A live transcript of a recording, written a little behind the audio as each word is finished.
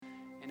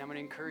And I'm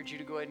going to encourage you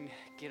to go ahead and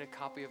get a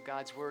copy of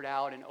God's Word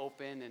out and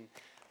open and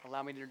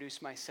allow me to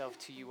introduce myself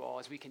to you all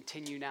as we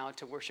continue now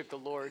to worship the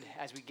Lord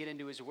as we get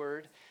into His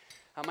Word.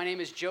 My name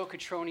is Joe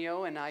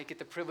Cotroneo, and I get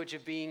the privilege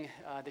of being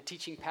the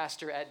teaching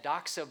pastor at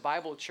Doxa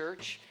Bible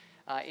Church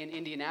in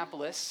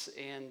Indianapolis.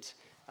 And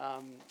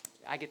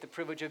I get the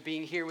privilege of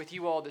being here with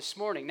you all this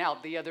morning. Now,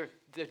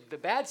 the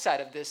bad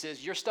side of this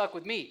is you're stuck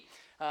with me.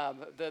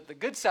 The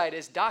good side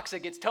is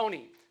Doxa gets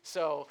Tony.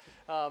 So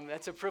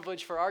that's a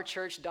privilege for our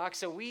church,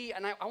 Doxa.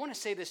 I want to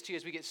say this to you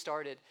as we get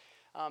started.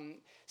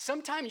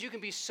 Sometimes you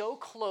can be so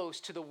close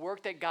to the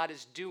work that God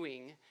is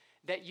doing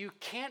that you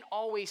can't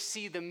always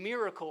see the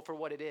miracle for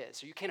what it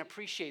is, or you can't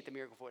appreciate the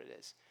miracle for what it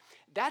is.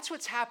 That's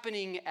what's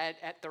happening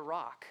at The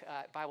Rock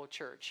Bible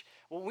Church.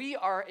 Well, we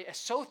are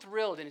so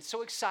thrilled and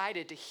so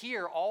excited to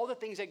hear all the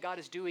things that God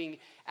is doing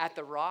at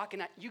The Rock,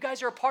 and you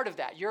guys are a part of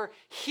that. You're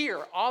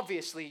here,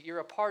 obviously, you're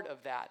a part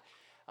of that.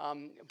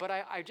 But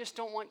I just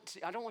don't want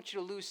you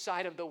to lose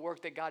sight of the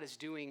work that God is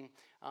doing,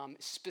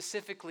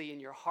 specifically in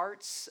your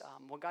hearts,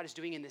 what God is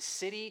doing in the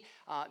city,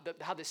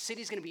 how the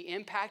city is going to be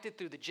impacted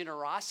through the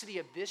generosity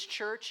of this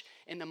church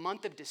in the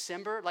month of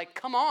December. Like,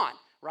 come on,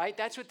 right?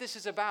 That's what this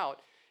is about.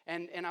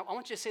 And I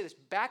want you to say this.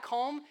 Back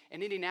home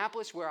in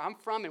Indianapolis, where I'm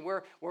from and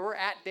where we're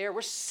at there,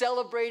 we're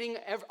celebrating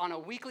on a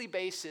weekly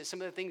basis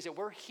some of the things that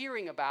we're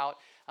hearing about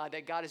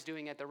that God is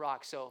doing at The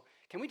Rock. So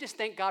can we just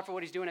thank God for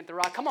what He's doing at The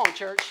Rock? Come on,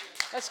 church.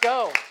 Let's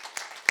go.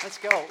 Let's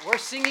go. We're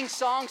singing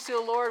songs to the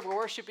Lord. We're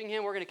worshiping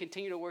Him. We're going to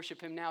continue to worship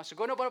Him now. So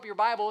go and open up your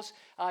Bibles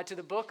to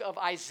the book of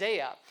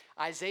Isaiah.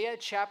 Isaiah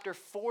chapter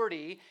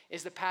 40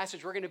 is the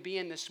passage we're going to be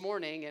in this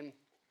morning. And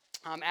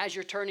as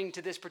you're turning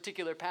to this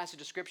particular passage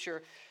of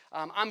Scripture,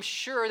 I'm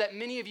sure that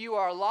many of you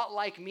are a lot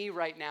like me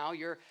right now.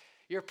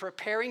 You're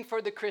preparing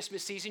for the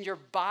Christmas season. You're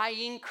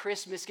buying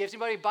Christmas gifts.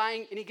 Anybody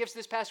buying any gifts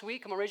this past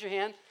week? Come on, raise your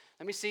hand.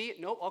 Let me see.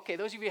 Nope. Okay,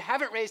 those of you who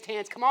haven't raised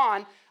hands, come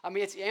on. I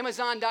mean, it's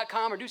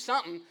Amazon.com or do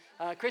something.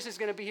 Chris is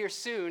going to be here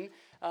soon.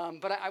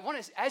 But I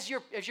want to, as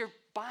you're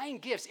buying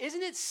gifts,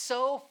 isn't it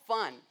so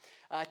fun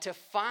to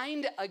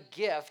find a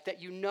gift that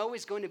you know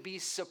is going to be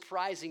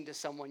surprising to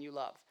someone you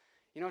love?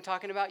 You know what I'm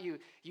talking about? You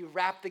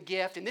wrap the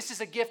gift, and this is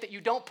a gift that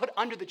you don't put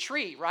under the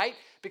tree, right?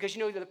 Because you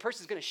know that the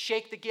person's going to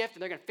shake the gift,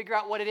 and they're going to figure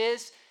out what it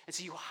is, and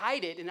so you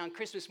hide it, and on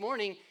Christmas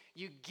morning,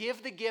 you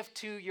give the gift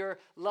to your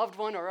loved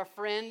one or a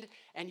friend,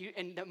 and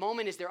the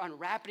moment is they're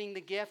unwrapping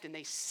the gift, and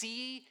they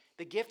see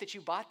the gift that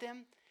you bought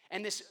them,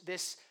 and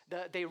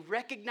they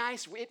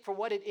recognize it for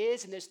what it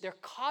is, and they're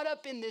caught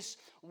up in this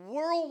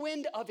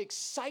whirlwind of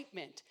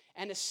excitement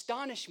and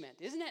astonishment.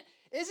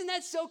 Isn't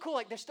that so cool?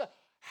 Like, there's stuff.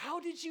 How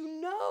did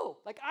you know?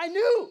 Like, I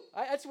knew.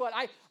 That's what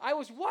I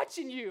was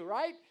watching you,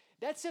 right?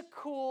 That's a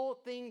cool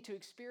thing to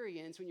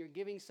experience when you're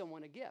giving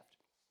someone a gift.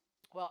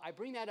 Well, I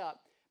bring that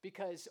up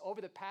because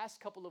over the past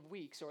couple of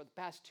weeks, or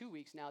the past 2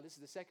 weeks now, this is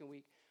the second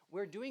week,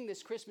 we're doing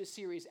this Christmas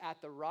series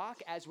at The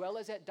Rock as well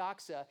as at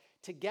Doxa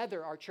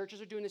together. Our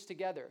churches are doing this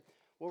together,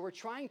 where we're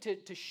trying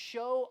to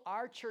show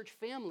our church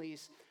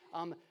families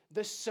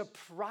the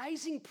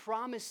surprising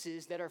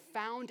promises that are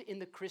found in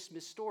the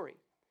Christmas story.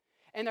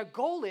 And our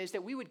goal is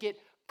that we would get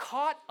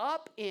caught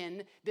up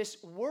in this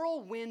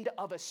whirlwind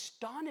of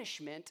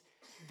astonishment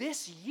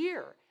this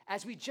year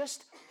as we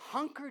just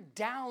hunker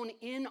down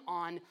in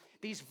on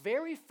these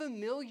very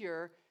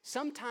familiar,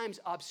 sometimes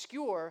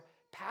obscure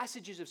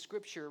passages of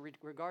Scripture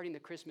regarding the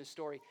Christmas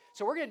story.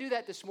 So we're going to do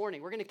that this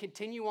morning. We're going to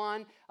continue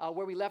on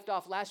where we left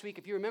off last week.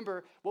 If you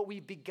remember, what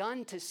we've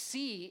begun to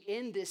see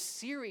in this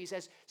series,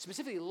 as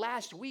specifically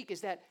last week,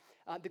 is that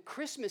the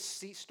Christmas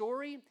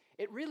story,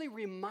 it really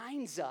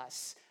reminds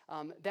us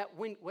that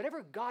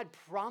whatever God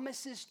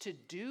promises to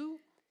do,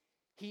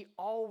 He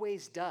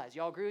always does.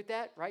 Y'all agree with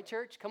that, right,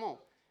 church? Come on.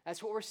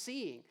 That's what we're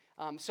seeing.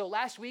 So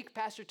last week,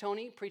 Pastor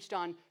Tony preached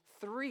on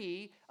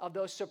 3 of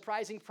those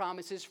surprising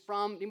promises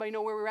from, anybody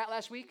know where we were at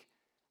last week?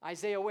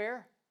 Isaiah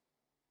where?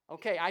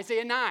 Okay,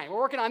 Isaiah 9. We're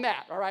working on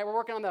that, all right? We're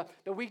working on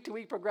the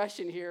week-to-week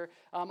progression here.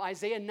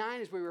 Isaiah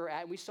 9 is where we were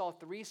at, and we saw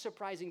 3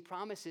 surprising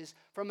promises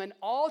from an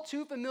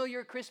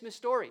all-too-familiar Christmas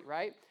story,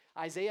 right?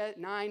 Isaiah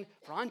 9,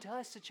 for unto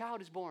us a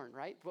child is born,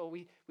 right? Well,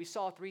 we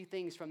saw 3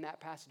 things from that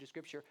passage of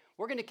Scripture.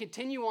 We're going to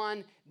continue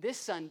on this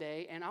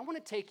Sunday, and I want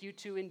to take you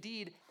to,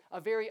 indeed,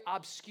 a very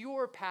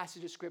obscure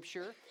passage of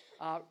Scripture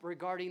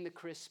regarding the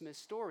Christmas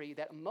story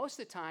that most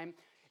of the time,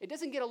 it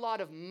doesn't get a lot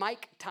of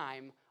mic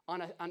time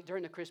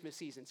during the Christmas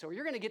season. So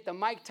you're going to get the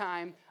mic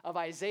time of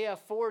Isaiah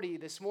 40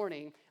 this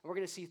morning, and we're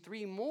going to see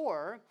 3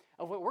 more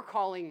of what we're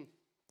calling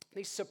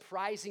these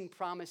surprising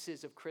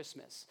promises of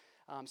Christmas.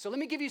 So let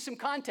me give you some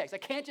context. I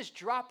can't just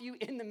drop you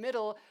in the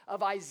middle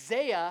of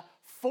Isaiah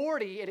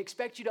 40 and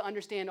expect you to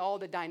understand all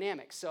the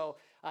dynamics. So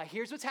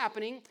here's what's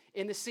happening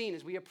in the scene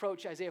as we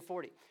approach Isaiah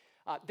 40.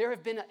 There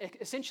have been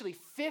essentially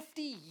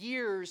 50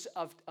 years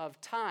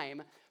of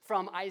time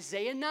from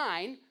Isaiah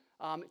 9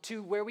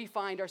 to where we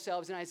find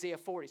ourselves in Isaiah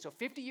 40. So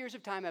 50 years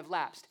of time have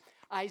lapsed.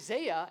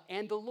 Isaiah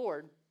and the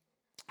Lord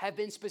have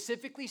been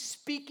specifically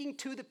speaking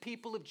to the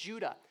people of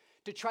Judah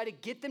to try to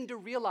get them to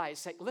realize,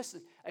 say,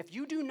 listen, if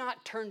you do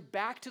not turn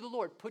back to the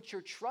Lord, put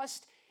your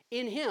trust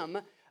in Him,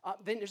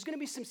 then there's going to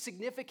be some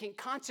significant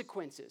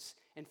consequences.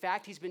 In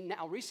fact, he's been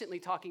now recently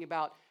talking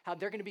about how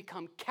they're going to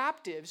become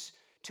captives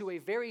to a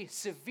very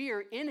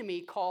severe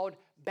enemy called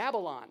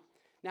Babylon.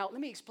 Now,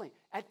 let me explain.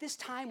 At this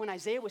time when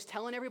Isaiah was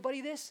telling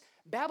everybody this,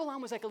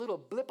 Babylon was like a little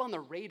blip on the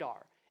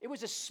radar. It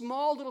was a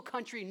small little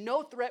country,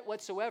 no threat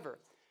whatsoever.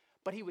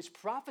 But he was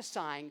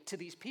prophesying to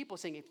these people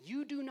saying, if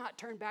you do not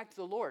turn back to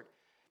the Lord,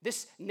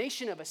 this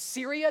nation of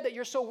Assyria that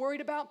you're so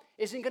worried about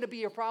isn't going to be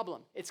your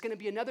problem. It's going to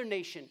be another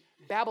nation,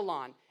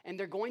 Babylon, and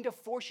they're going to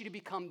force you to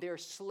become their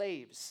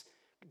slaves,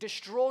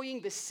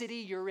 destroying the city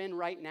you're in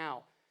right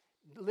now.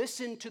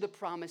 Listen to the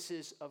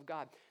promises of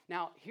God.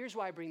 Now, here's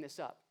why I bring this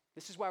up.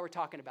 This is why we're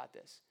talking about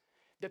this.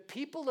 The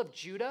people of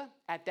Judah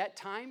at that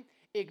time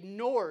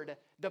ignored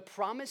the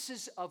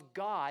promises of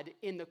God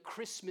in the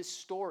Christmas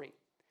story.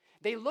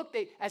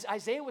 As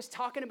Isaiah was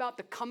talking about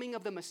the coming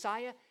of the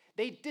Messiah,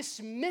 they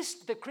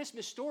dismissed the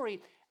Christmas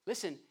story,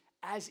 listen,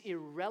 as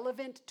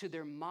irrelevant to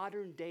their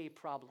modern day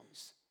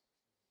problems.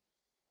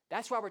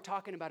 That's why we're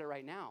talking about it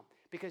right now.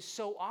 Because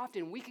so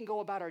often we can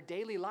go about our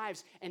daily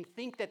lives and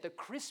think that the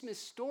Christmas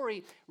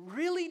story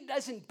really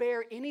doesn't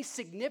bear any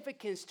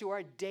significance to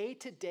our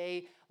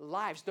day-to-day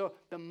lives,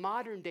 the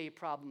modern day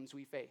problems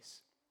we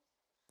face.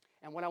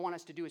 And what I want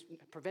us to do is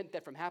prevent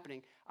that from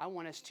happening. I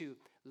want us to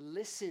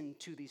listen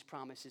to these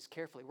promises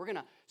carefully. We're going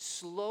to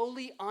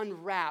slowly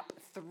unwrap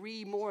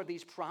 3 more of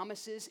these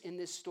promises in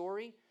this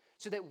story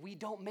so that we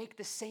don't make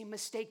the same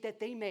mistake that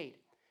they made.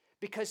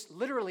 Because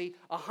literally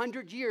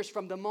 100 years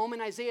from the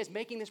moment Isaiah is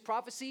making this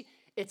prophecy,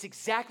 it's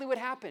exactly what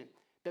happened.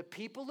 The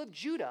people of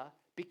Judah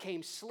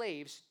became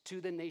slaves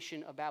to the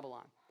nation of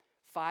Babylon.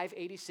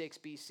 586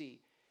 BC.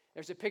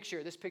 There's a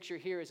picture. This picture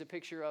here is a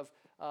picture of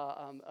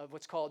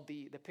what's called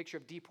the picture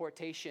of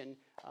deportation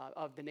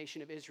of the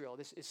nation of Israel.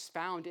 This is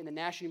found in the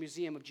National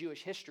Museum of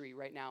Jewish History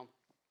right now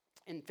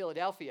in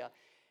Philadelphia.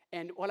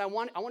 And I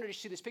wanted to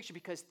show this picture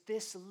because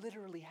this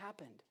literally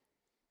happened.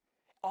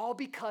 All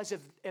because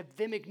of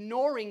them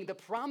ignoring the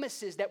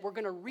promises that we're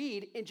going to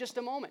read in just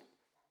a moment.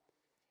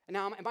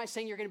 Now, am I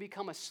saying you're going to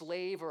become a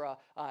slave or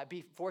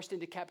be forced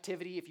into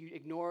captivity if you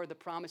ignore the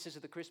promises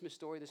of the Christmas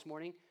story this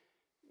morning?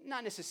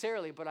 Not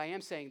necessarily, but I am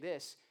saying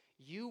this.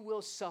 You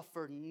will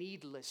suffer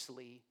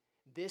needlessly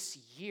this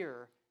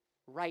year,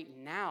 right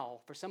now,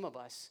 for some of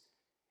us,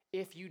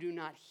 if you do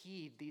not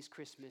heed these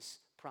Christmas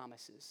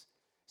promises.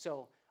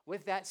 So,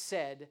 with that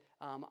said,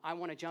 I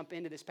want to jump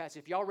into this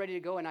passage. If y'all ready to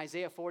go in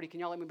Isaiah 40, can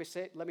y'all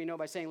let me know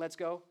by saying, let's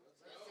go?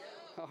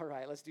 Let's go. All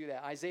right, let's do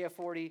that. Isaiah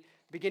 40,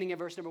 beginning of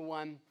verse number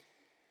 1.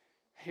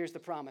 Here's the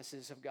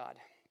promises of God.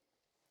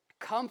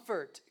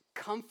 Comfort,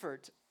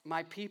 comfort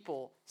my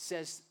people,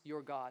 says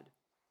your God.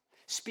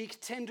 Speak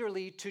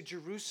tenderly to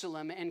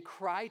Jerusalem and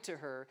cry to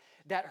her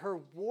that her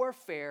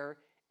warfare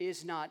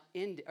is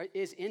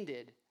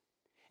ended,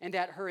 and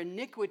that her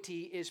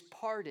iniquity is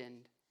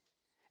pardoned,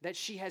 that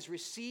she has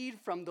received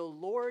from the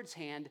Lord's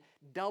hand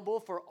double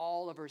for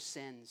all of her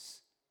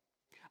sins.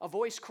 A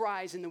voice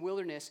cries in the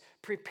wilderness,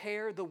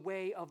 prepare the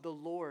way of the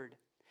Lord.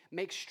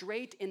 Make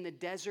straight in the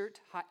desert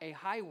a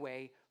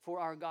highway for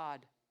our God.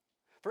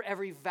 For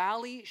every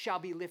valley shall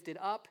be lifted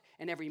up,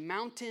 and every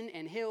mountain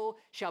and hill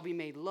shall be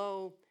made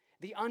low.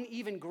 The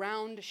uneven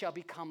ground shall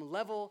become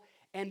level,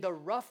 and the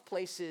rough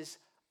places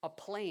a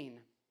plain.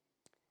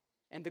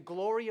 And the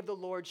glory of the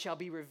Lord shall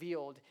be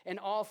revealed, and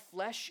all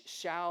flesh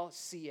shall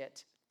see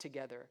it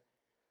together.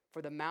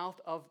 For the mouth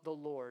of the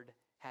Lord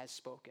has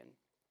spoken.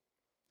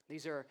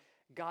 These are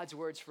God's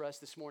words for us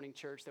this morning,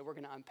 church, that we're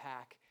going to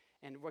unpack.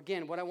 And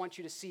again, what I want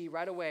you to see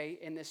right away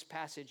in this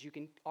passage, you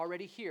can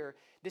already hear,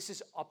 this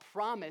is a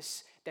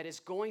promise that is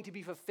going to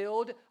be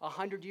fulfilled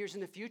 100 years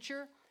in the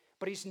future.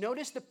 But he's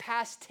noticed the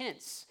past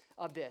tense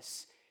of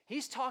this.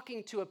 He's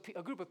talking to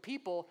a group of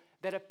people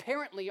that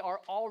apparently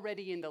are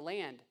already in the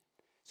land.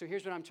 So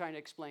here's what I'm trying to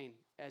explain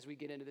as we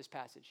get into this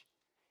passage.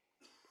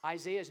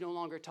 Isaiah is no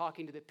longer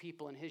talking to the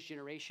people in his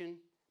generation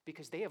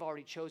because they have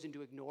already chosen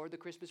to ignore the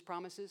Christmas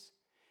promises.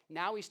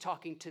 Now he's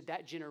talking to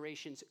that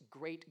generation's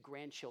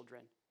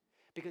great-grandchildren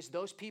because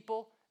those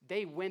people,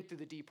 they went through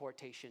the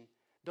deportation.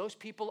 Those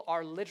people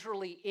are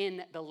literally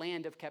in the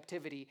land of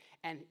captivity,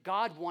 and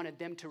God wanted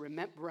them to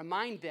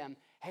remind them,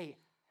 hey,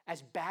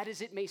 as bad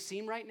as it may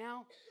seem right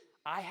now,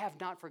 I have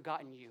not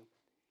forgotten you.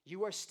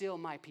 You are still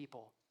my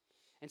people.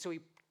 And so he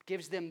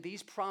gives them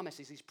these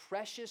promises, these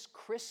precious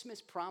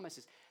Christmas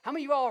promises. How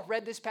many of you all have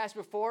read this passage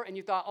before and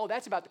you thought, oh,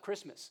 that's about the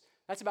Christmas.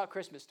 That's about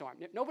Christmas storm.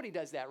 Nobody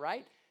does that,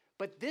 right?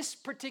 But this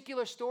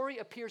particular story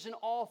appears in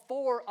all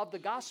 4 of the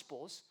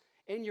Gospels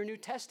in your New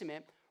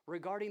Testament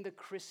regarding the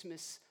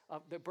Christmas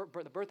of the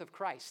birth of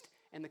Christ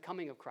and the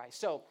coming of Christ.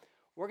 So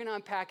we're going to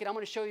unpack it. I'm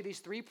going to show you these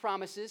 3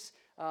 promises.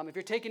 If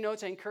you're taking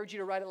notes, I encourage you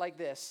to write it like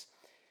this.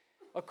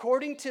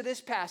 According to this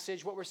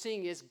passage, what we're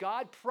seeing is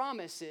God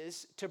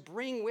promises to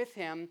bring with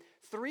him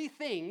 3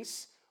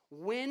 things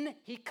when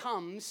he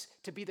comes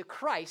to be the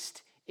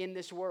Christ in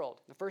this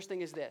world. The first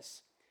thing is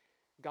this.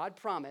 God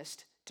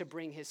promised to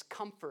bring his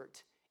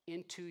comfort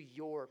into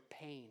your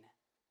pain.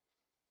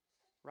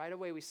 Right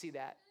away we see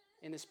that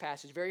in this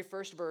passage. Very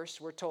first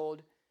verse, we're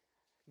told,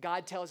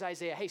 God tells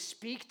Isaiah, hey,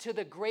 speak to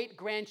the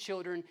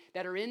great-grandchildren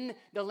that are in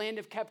the land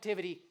of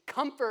captivity.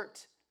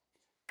 Comfort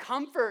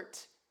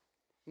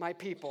my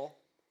people.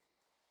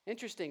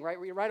 Interesting, right?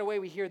 Right away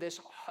we hear this.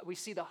 We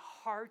see the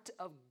heart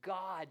of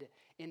God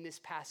in this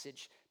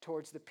passage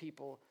towards the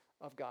people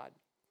of God.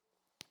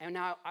 And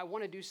now I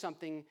want to do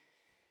something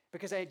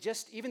because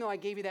even though I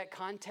gave you that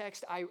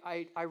context,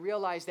 I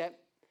realize that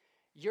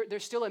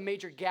there's still a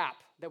major gap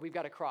that we've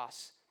got to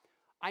cross.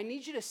 I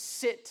need you to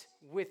sit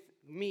with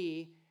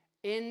me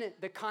in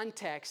the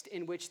context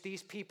in which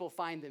these people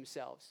find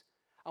themselves.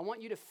 I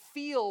want you to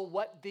feel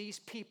what these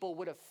people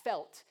would have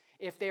felt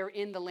if they're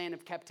in the land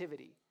of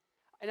captivity.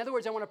 In other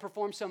words, I want to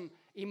perform some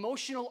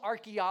emotional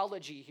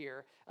archaeology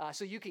here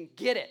so you can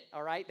get it,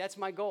 all right? That's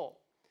my goal.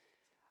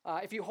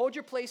 If you hold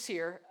your place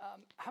here,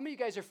 how many of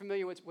you guys are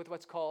familiar with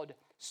what's called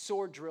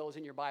sword drills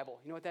in your Bible?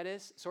 You know what that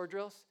is? Sword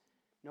drills?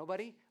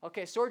 Nobody?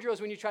 Okay, sword drills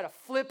when you try to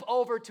flip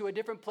over to a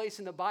different place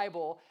in the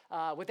Bible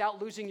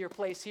without losing your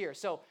place here.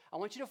 So I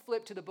want you to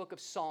flip to the book of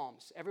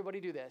Psalms. Everybody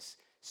do this.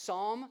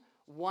 Psalm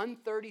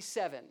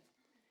 137.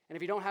 And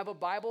if you don't have a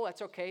Bible,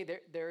 that's okay.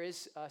 There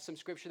is some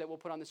scripture that we'll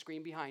put on the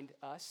screen behind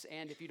us.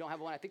 And if you don't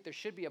have one, I think there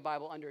should be a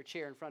Bible under a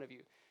chair in front of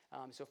you.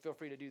 So feel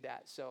free to do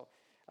that. So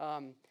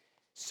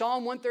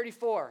Psalm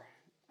 134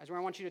 is where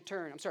I want you to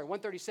turn.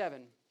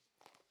 137.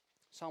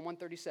 Psalm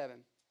 137.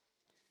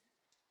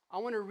 I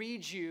want to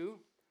read you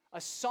a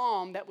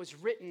psalm that was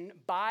written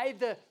by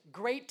the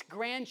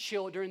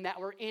great-grandchildren that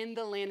were in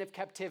the land of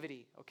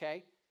captivity,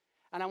 okay?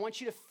 And I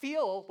want you to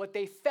feel what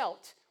they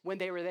felt when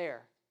they were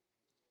there.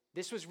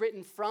 This was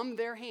written from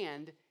their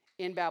hand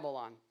in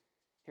Babylon.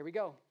 Here we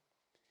go.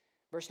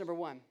 Verse number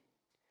 1.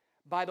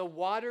 By the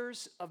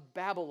waters of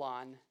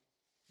Babylon,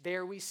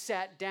 there we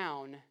sat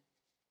down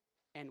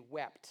and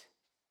wept.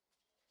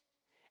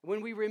 When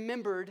we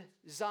remembered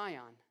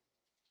Zion.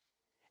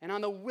 And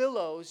on the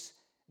willows,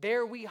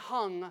 there we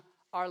hung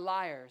our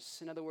lyres.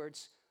 In other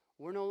words,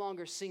 we're no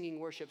longer singing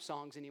worship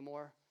songs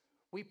anymore.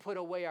 We put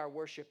away our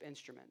worship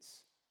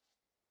instruments.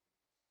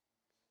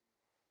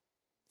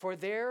 For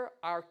there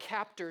our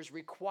captors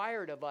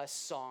required of us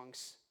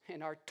songs,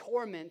 and our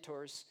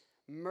tormentors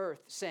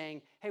mirth,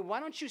 saying, hey,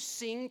 why don't you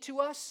sing to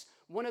us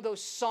one of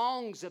those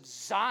songs of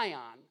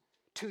Zion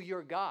to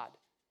your God?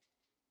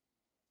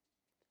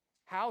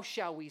 How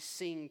shall we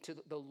sing to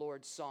the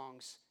Lord's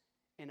songs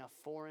in a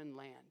foreign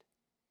land?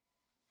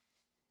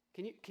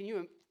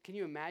 Can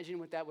you imagine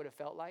what that would have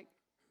felt like?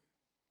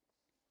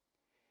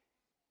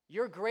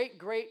 Your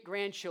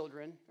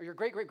great-great-grandchildren or your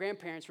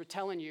great-great-grandparents were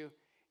telling you,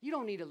 you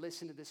don't need to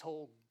listen to this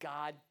whole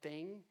God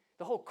thing,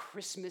 the whole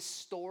Christmas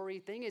story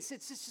thing. It's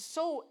just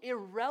so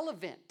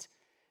irrelevant.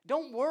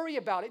 Don't worry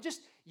about it.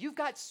 You've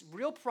got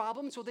real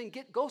problems, well then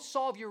go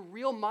solve your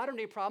real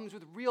modern-day problems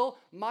with real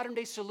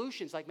modern-day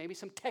solutions, like maybe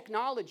some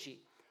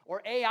technology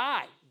or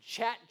AI,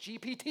 Chat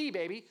GPT,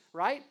 baby,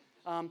 right?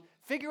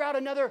 Figure out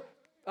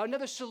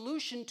another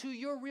solution to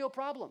your real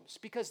problems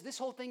because this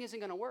whole thing isn't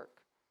going to work.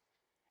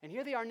 And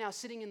here they are now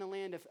sitting in the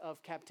land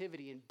of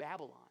captivity in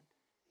Babylon.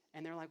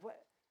 And they're like,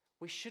 what?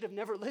 We should have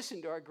never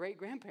listened to our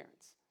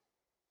great-grandparents.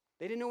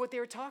 They didn't know what they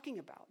were talking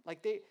about.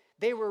 Like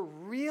they were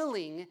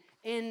reeling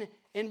in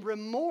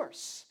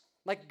remorse.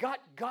 Like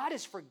God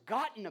has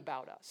forgotten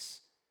about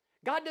us.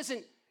 God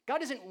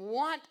doesn't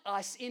want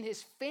us in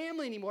his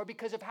family anymore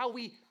because of how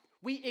we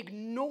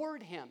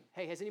ignored him.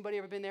 Hey, has anybody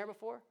ever been there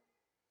before?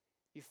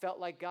 You felt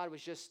like God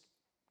was just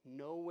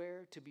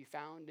nowhere to be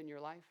found in your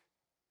life?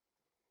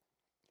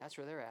 That's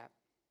where they're at.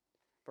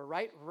 But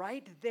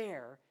right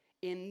there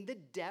in the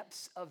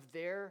depths of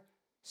their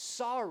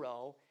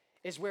sorrow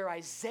is where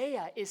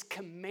Isaiah is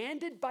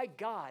commanded by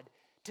God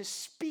to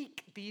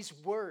speak these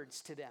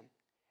words to them.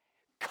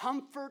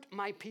 Comfort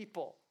my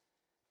people.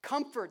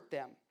 Comfort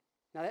them.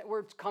 Now that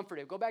word's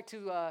comforted. Go back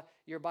to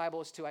your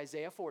Bibles to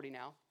Isaiah 40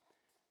 now.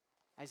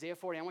 Isaiah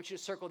 40, I want you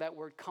to circle that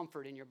word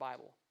comfort in your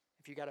Bible.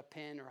 If you got a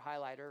pen or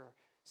highlighter or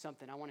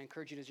something, I want to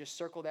encourage you to just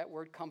circle that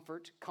word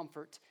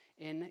comfort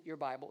in your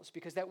Bibles.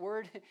 Because that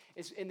word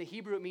is in the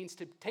Hebrew, it means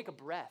to take a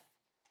breath.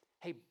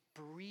 Hey,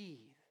 breathe.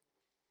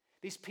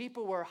 These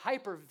people were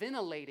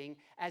hyperventilating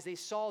as they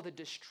saw the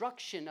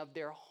destruction of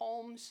their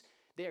homes.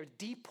 They're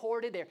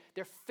deported.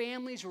 Their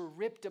families were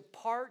ripped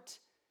apart.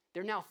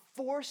 They're now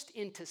forced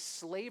into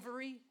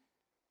slavery.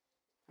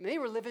 I mean, they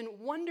were living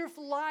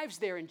wonderful lives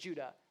there in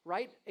Judah,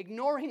 right?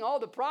 Ignoring all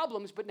the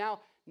problems, but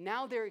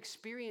now they're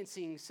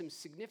experiencing some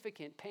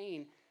significant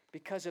pain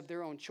because of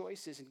their own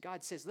choices. And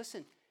God says,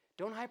 listen,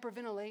 don't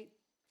hyperventilate.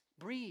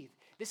 Breathe.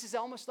 This is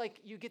almost like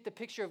you get the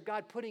picture of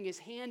God putting his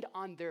hand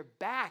on their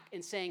back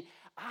and saying,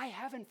 I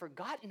haven't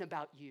forgotten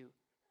about you.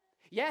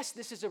 Yes,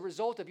 this is a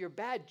result of your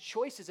bad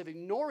choices of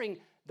ignoring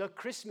the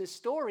Christmas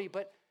story,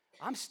 but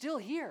I'm still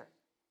here.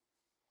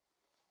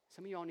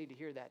 Some of you all need to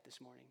hear that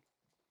this morning.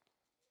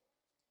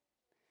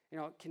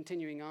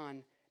 Continuing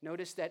on,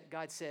 notice that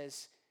God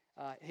says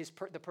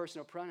the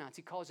personal pronouns.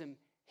 He calls them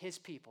his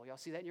people. Y'all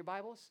see that in your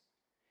Bibles?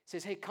 He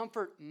says, hey,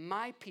 comfort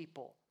my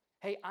people.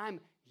 Hey, I'm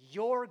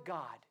your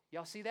God.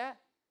 Y'all see that?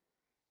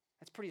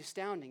 That's pretty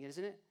astounding,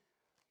 isn't it?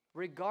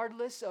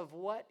 regardless of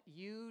what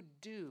you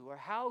do or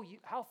how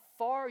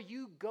far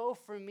you go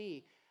from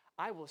me,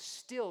 I will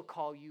still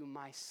call you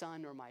my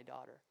son or my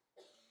daughter.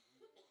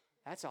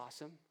 That's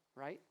awesome,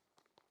 right?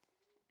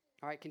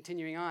 All right,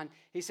 continuing on.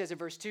 He says in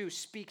verse 2,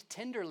 speak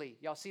tenderly.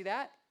 Y'all see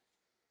that?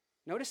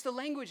 Notice the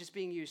language that's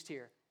being used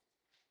here.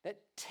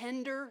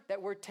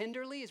 That word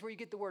tenderly is where you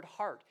get the word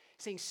heart.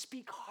 Saying,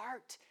 speak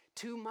heart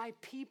to my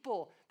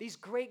people, these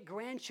great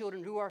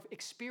grandchildren who are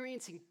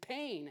experiencing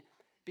pain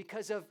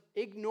because of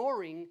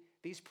ignoring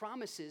these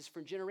promises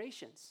for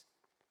generations.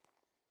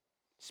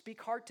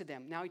 Speak heart to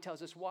them. Now he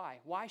tells us why.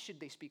 Why should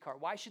they speak heart?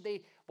 Why should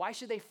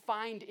they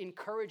find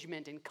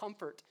encouragement and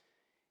comfort?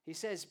 He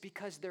says,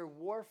 because their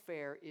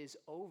warfare is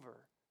over.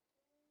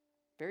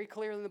 Very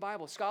clearly in the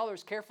Bible.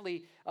 Scholars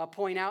carefully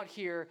point out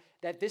here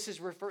that this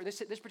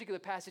particular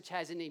passage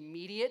has an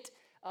immediate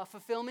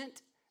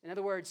fulfillment. In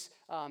other words,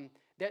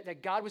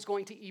 that God was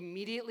going to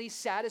immediately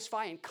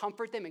satisfy and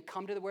comfort them and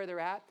come to where they're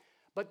at.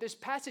 But this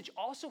passage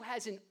also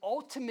has an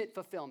ultimate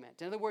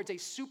fulfillment. In other words, a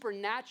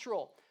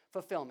supernatural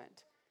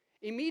fulfillment.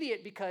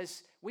 Immediate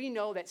because we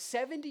know that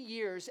 70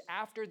 years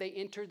after they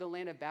entered the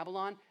land of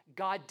Babylon,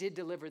 God did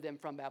deliver them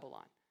from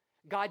Babylon.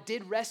 God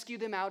did rescue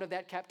them out of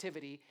that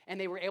captivity, and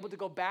they were able to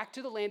go back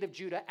to the land of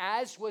Judah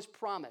as was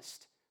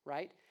promised,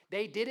 right?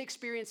 They did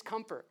experience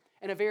comfort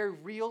in a very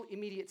real,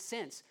 immediate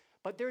sense.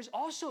 But there's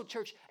also,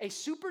 church, a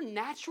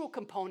supernatural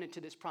component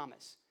to this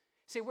promise.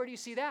 Say, where do you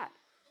see that?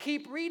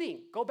 Keep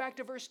reading. Go back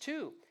to verse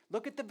 2.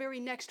 Look at the very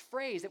next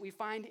phrase that we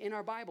find in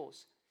our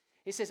Bibles.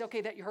 It says,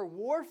 okay, that her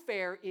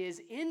warfare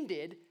is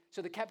ended,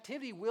 so the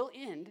captivity will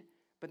end.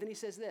 But then he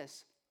says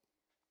this,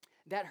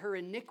 that her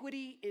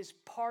iniquity is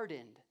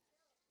pardoned,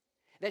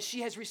 that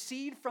she has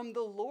received from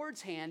the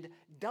Lord's hand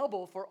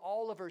double for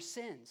all of her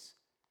sins.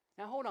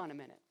 Now, hold on a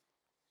minute.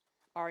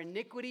 Our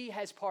iniquity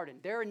has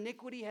pardoned. Their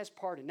iniquity has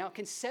pardoned. Now,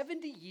 can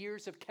 70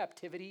 years of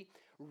captivity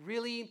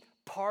really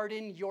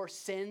pardon your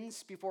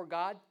sins before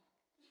God?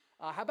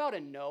 How about a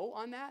no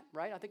on that,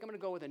 right? I think I'm going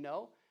to go with a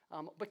no,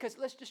 because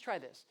let's just try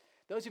this.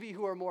 Those of you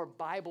who are more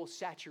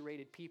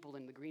Bible-saturated people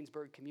in the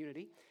Greensburg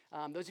community,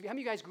 those of you, how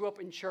many of you guys grew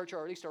up in church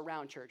or at least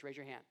around church? Raise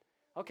your hand.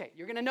 Okay,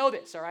 you're going to know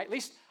this, all right? At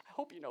least I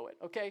hope you know it,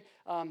 okay?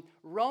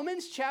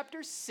 Romans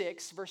chapter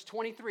 6, verse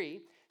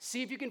 23.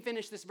 See if you can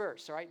finish this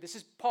verse, all right? This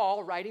is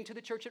Paul writing to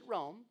the church at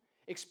Rome,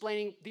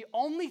 explaining the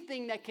only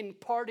thing that can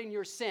pardon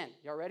your sin.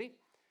 Y'all ready?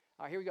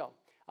 All right, here we go.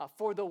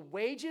 For the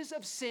wages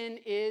of sin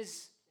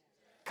is,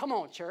 come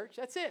on, church,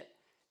 that's it.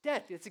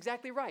 Death, that's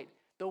exactly right.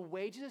 The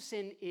wages of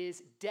sin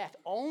is death.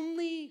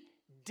 Only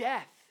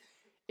death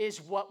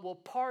is what will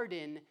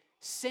pardon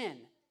sin.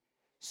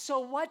 So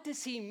what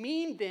does he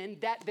mean then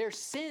that their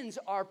sins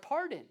are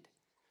pardoned?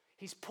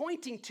 He's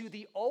pointing to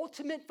the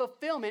ultimate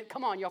fulfillment.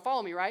 Come on, y'all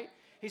follow me, right?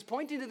 He's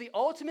pointing to the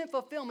ultimate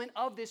fulfillment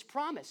of this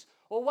promise.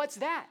 Well, what's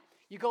that?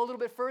 You go a little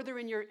bit further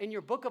in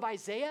your book of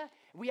Isaiah,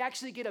 we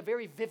actually get a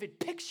very vivid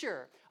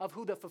picture of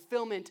who the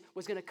fulfillment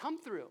was going to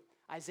come through.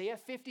 Isaiah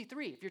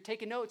 53. If you're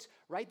taking notes,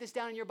 write this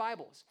down in your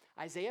Bibles.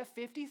 Isaiah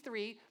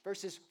 53,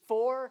 verses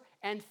 4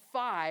 and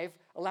 5.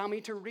 Allow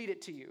me to read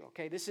it to you,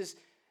 okay? This is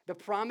the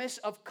promise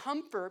of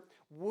comfort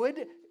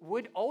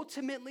would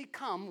ultimately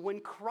come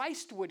when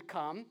Christ would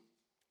come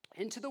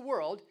into the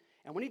world.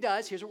 And when he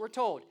does, here's what we're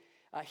told.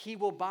 He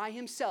will by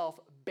himself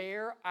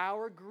bear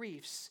our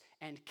griefs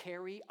and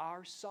carry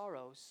our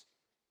sorrows.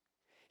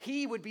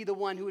 He would be the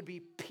one who would be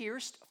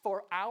pierced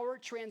for our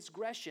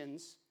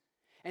transgressions,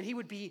 and he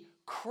would be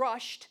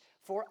crushed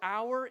for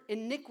our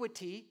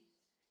iniquity.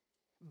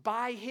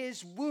 By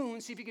his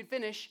wounds, see if you can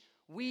finish,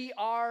 we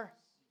are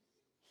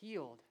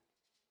healed.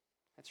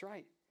 That's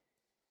right.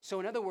 So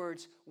in other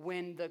words,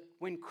 when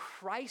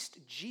Christ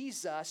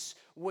Jesus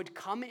would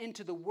come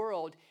into the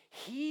world,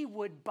 he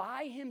would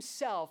by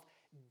himself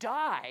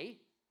die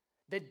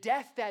the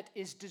death that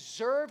is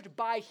deserved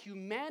by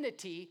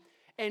humanity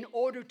in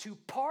order to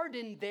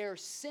pardon their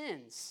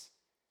sins.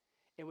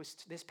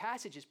 This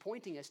passage is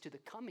pointing us to the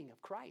coming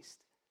of Christ.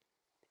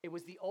 It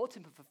was the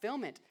ultimate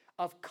fulfillment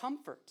of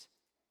comfort.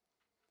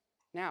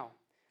 Now,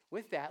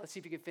 with that, let's see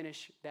if you can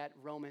finish that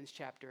Romans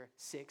chapter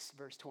 6,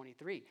 verse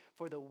 23.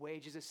 For the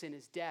wages of sin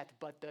is death,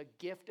 but the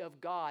gift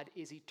of God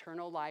is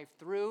eternal life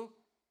through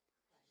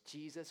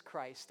Jesus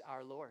Christ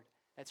our Lord.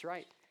 That's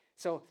right.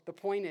 So the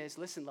point is,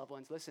 listen, loved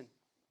ones, listen.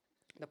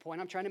 The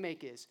point I'm trying to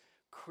make is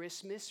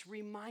Christmas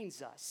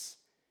reminds us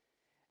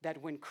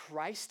that when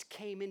Christ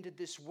came into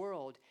this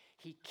world,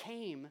 he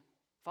came,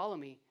 follow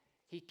me,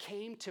 he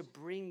came to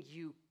bring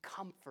you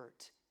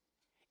comfort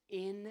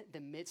in the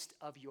midst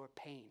of your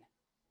pain.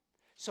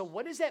 So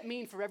what does that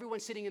mean for everyone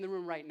sitting in the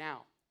room right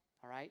now?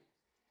 All right?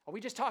 Are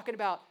we just talking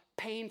about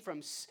pain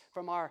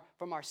from our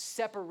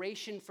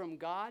separation from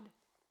God?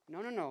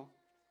 No.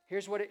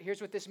 Here's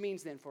what this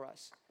means then for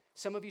us.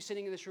 Some of you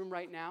sitting in this room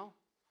right now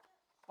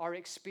are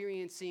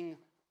experiencing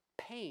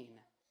pain.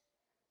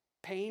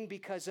 Pain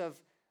because of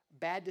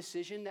bad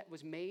decision that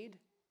was made.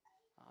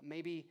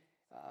 Maybe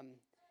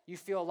you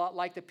feel a lot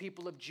like the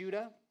people of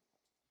Judah,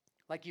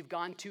 like you've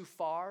gone too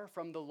far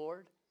from the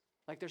Lord,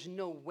 like there's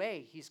no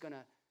way he's going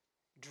to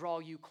draw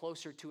you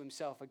closer to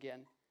himself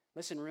again.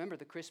 Listen, remember,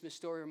 the Christmas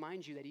story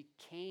reminds you that he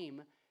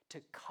came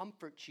to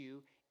comfort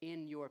you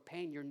in your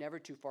pain. You're never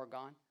too far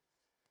gone.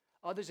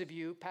 Others of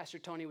you, Pastor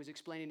Tony was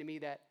explaining to me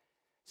that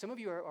some of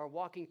you are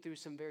walking through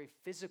some very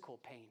physical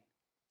pain.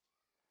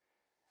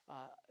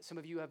 Some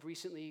of you have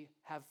recently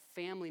have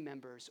family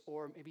members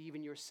or maybe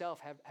even yourself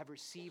have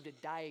received a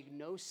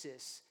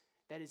diagnosis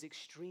that is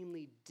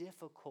extremely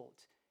difficult,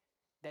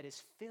 that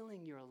is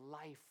filling your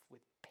life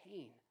with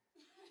pain.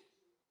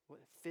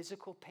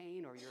 Physical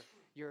pain, or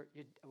you're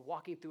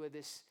walking through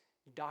this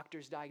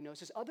doctor's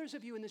diagnosis. Others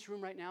of you in this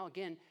room right now,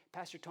 again,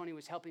 Pastor Tony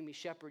was helping me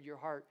shepherd your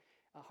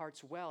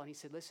hearts well, and he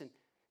said, listen,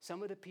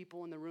 some of the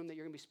people in the room that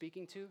you're going to be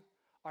speaking to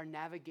are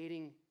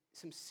navigating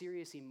some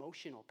serious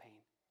emotional pain.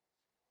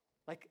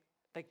 Like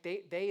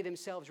they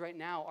themselves right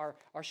now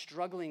are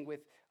struggling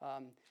with.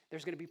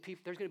 There's going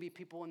to be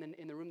people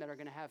in the room that are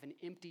going to have an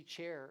empty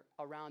chair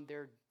around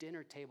their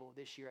dinner table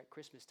this year at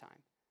Christmas time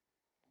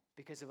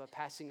because of a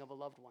passing of a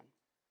loved one.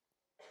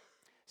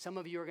 Some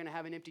of you are going to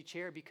have an empty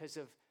chair because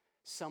of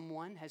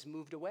someone has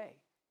moved away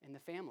in the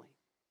family,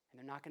 and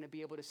they're not going to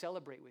be able to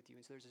celebrate with you,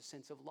 and so there's a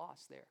sense of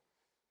loss there.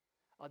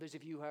 Others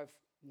of you have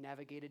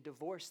navigated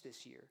divorce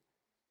this year,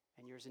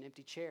 and yours an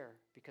empty chair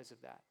because of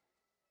that.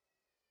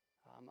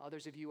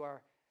 Others of you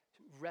are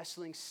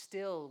wrestling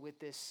still with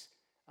this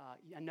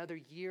another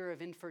year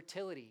of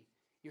infertility.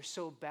 You're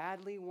so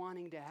badly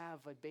wanting to have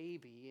a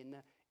baby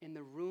in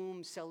the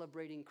room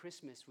celebrating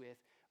Christmas with,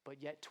 but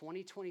yet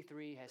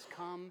 2023 has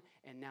come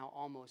and now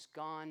almost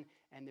gone,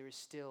 and there is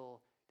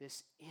still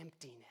this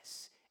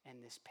emptiness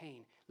and this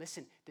pain.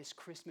 Listen, this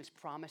Christmas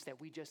promise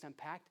that we just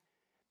unpacked,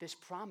 this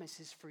promise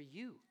is for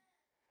you.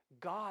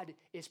 God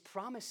is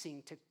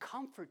promising to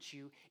comfort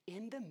you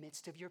in the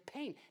midst of your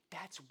pain.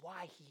 That's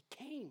why he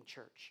came,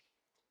 church.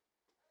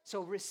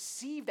 So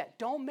receive that.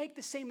 Don't make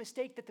the same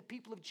mistake that the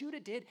people of Judah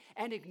did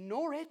and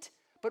ignore it,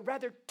 but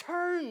rather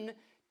turn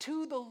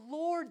to the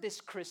Lord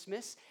this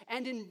Christmas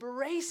and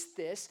embrace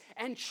this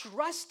and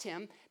trust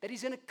him that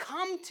he's going to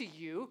come to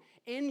you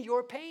in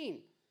your pain.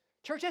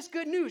 Church, that's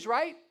good news,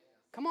 right?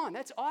 Come on,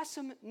 that's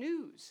awesome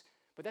news.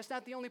 But that's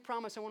not the only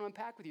promise I want to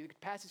unpack with you. The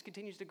passage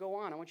continues to go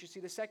on. I want you to see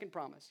the second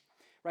promise.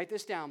 Write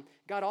this down.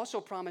 God also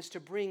promised to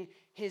bring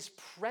his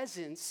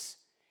presence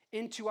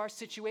into our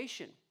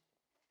situation.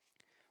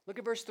 Look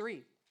at verse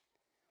 3.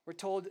 We're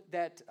told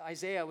that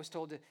Isaiah was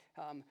told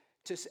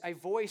to a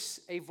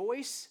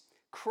voice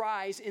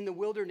cries in the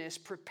wilderness,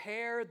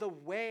 prepare the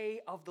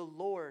way of the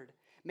Lord.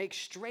 Make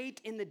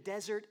straight in the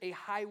desert a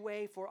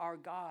highway for our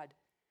God.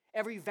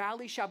 Every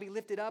valley shall be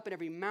lifted up, and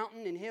every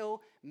mountain and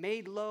hill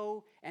made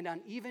low, and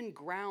uneven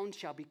ground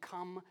shall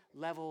become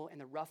level, and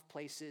the rough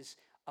places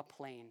a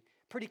plain.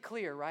 Pretty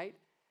clear, right?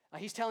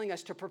 He's telling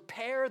us to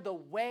prepare the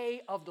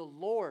way of the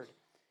Lord.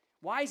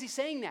 Why is he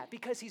saying that?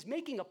 Because he's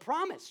making a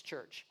promise,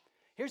 church.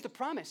 Here's the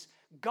promise.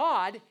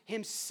 God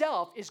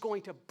himself is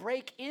going to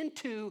break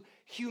into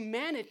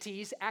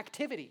humanity's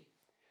activity.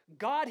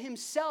 God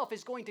himself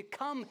is going to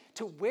come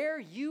to where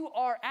you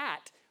are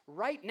at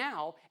right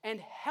now and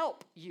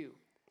help you.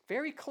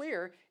 Very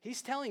clear,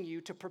 he's telling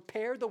you to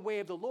prepare the way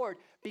of the Lord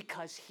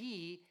because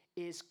he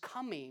is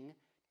coming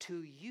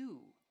to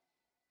you.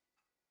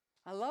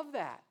 I love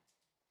that,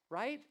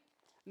 right?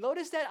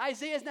 Notice that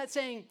Isaiah is not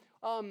saying,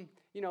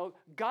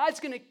 God's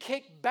going to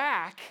kick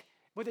back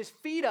with his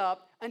feet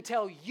up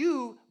until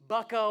you,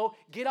 bucko,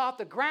 get off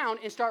the ground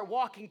and start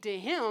walking to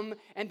him,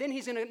 and then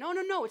he's going to,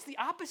 no, it's the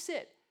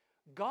opposite.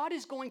 God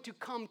is going to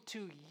come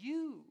to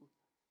you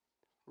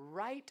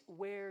right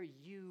where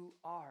you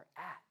are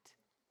at.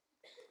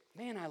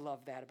 Man, I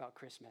love that about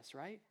Christmas,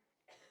 right?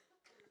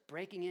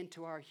 Breaking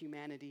into our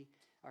humanity,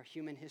 our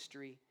human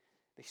history,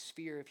 the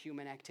sphere of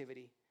human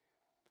activity.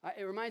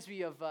 It reminds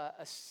me of a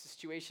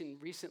situation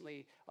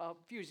recently, a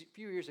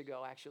few years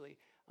ago, actually.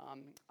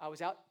 I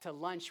was out to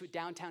lunch with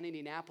downtown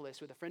Indianapolis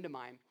with a friend of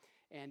mine,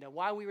 and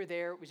while we were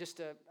there, it was just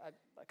a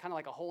kind of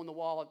like a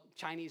hole-in-the-wall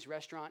Chinese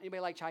restaurant.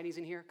 Anybody like Chinese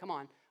in here? Come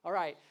on. All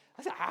right.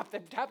 Half the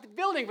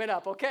building went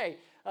up. Okay.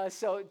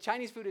 So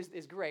Chinese food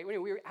is great. We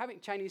were having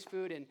Chinese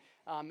food and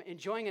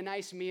enjoying a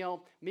nice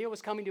meal. Meal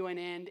was coming to an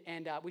end,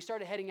 and we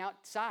started heading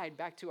outside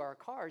back to our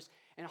cars,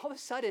 and all of a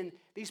sudden,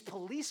 these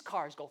police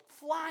cars go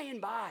flying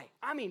by.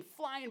 I mean,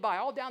 flying by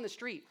all down the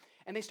street,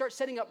 and they start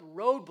setting up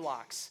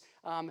roadblocks,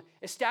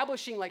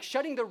 establishing,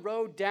 shutting the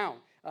road down.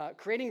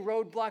 Creating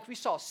roadblocks. We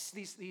saw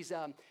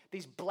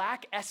these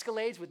black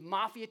Escalades with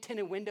mafia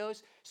tinted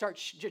windows start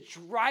just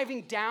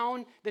driving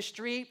down the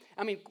street.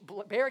 I mean,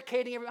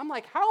 barricading everything. I'm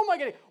like, how am I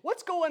going to,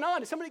 what's going on?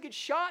 Did somebody get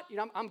shot?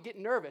 I'm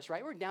getting nervous,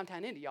 right? We're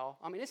downtown Indy, y'all.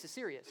 I mean, this is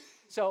serious.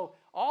 So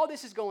all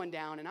this is going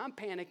down, and I'm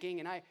panicking,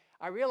 and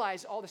I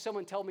realized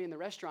someone told me in the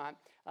restaurant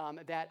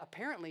that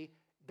apparently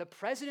the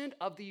president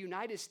of the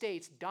United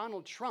States,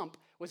 Donald Trump,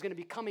 was going to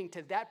be coming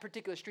to that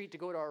particular street to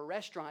go to a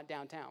restaurant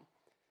downtown.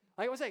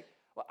 I was like,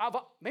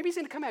 well, maybe he's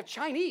going to come have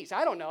Chinese.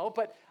 I don't know.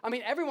 But,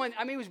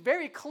 it was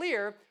very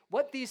clear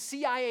what these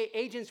CIA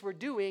agents were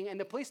doing, and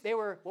the police,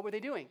 what were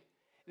they doing?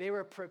 They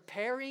were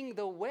preparing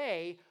the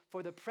way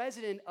for the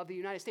president of the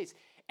United States.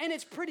 And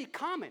it's pretty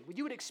common.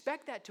 You would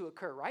expect that to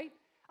occur, right?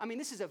 I mean,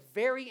 this is a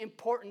very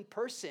important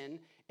person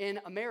in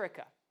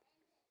America.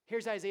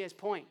 Here's Isaiah's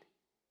point.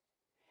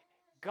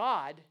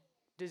 God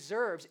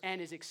deserves and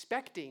is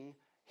expecting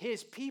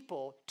his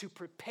people to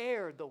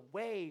prepare the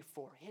way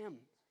for him.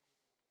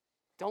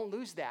 Don't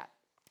lose that.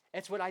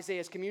 That's what Isaiah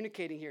is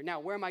communicating here. Now,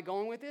 where am I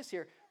going with this?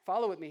 Here,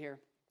 follow with me here.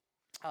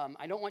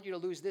 I don't want you to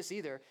lose this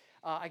either.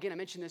 Again, I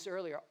mentioned this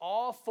earlier.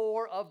 All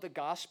four of the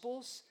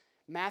Gospels,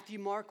 Matthew,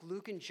 Mark,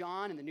 Luke, and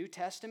John in the New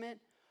Testament,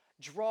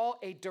 draw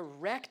a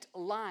direct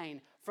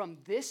line from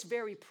this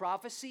very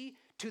prophecy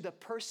to the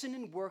person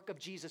and work of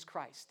Jesus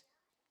Christ.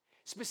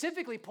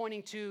 Specifically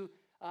pointing to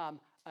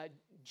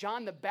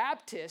John the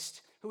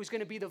Baptist, who was going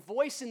to be the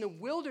voice in the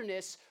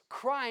wilderness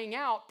crying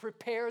out,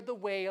 "Prepare the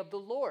way of the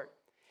Lord."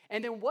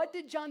 And then what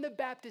did John the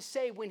Baptist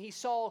say when he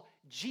saw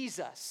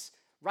Jesus,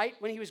 right?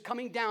 When he was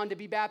coming down to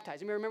be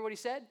baptized. Anybody remember what he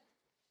said?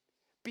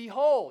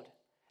 "Behold,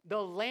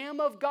 the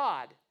Lamb of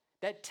God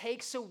that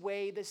takes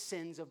away the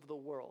sins of the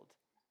world."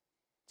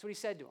 That's what he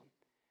said to him.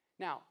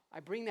 Now, I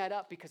bring that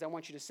up because I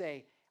want to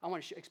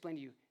explain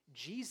to you,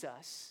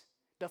 Jesus,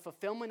 the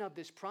fulfillment of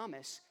this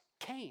promise,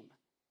 came.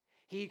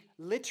 He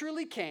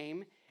literally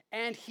came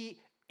and he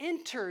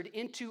entered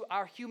into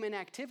our human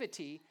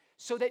activity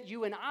so that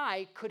you and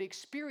I could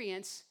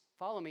experience,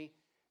 follow me,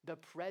 the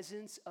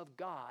presence of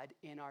God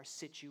in our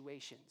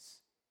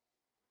situations.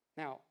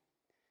 Now,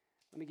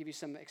 let me give you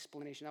some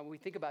explanation. Now, when we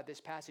think about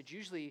this passage,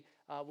 usually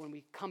when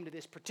we come to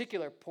this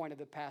particular point of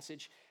the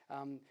passage,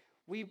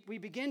 we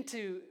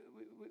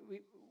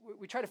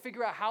try to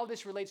figure out how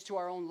this relates to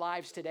our own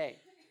lives today.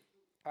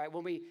 All right,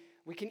 when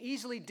we can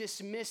easily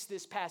dismiss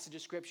this passage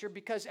of Scripture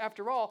because,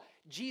 after all,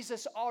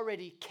 Jesus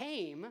already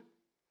came,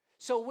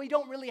 so we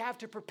don't really have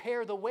to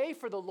prepare the way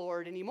for the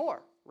Lord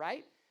anymore,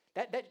 right?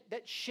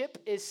 That ship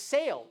is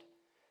sailed.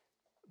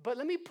 But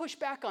let me push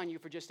back on you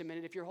for just a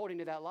minute if you're holding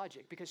to that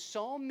logic, because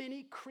so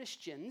many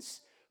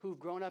Christians who've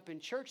grown up in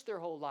church their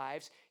whole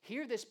lives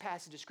hear this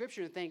passage of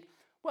Scripture and think,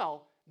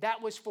 well,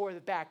 that was for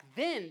the back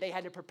then they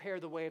had to prepare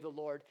the way of the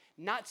Lord,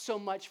 not so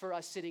much for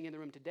us sitting in the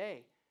room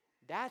today.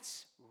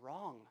 That's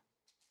wrong.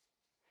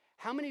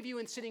 How many of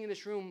you sitting in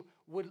this room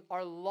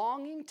are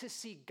longing to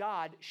see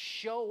God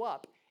show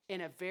up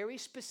in a very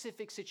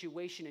specific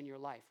situation in your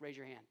life? Raise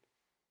your hand.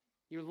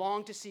 You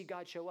long to see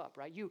God show up,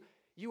 right?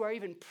 You are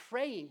even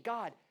praying,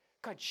 God,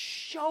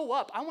 show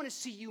up. I want to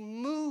see you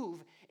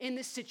move in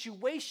this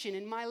situation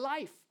in my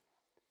life.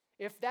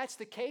 If that's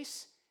the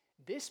case,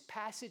 this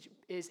passage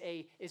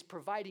is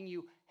providing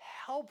you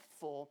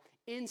helpful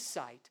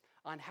insight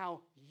on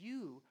how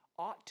you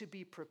ought to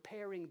be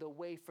preparing the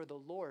way for the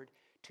Lord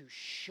to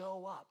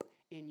show up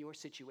in your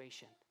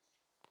situation.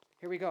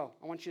 Here we go.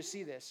 I want you to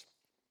see this.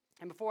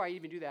 And before I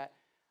even do that,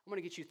 I want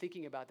to get you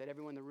thinking about that,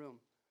 everyone in the room.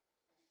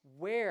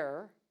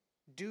 Where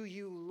do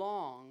you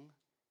long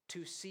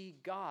to see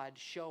God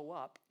show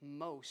up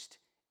most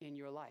in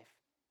your life?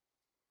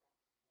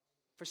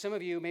 For some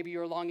of you, maybe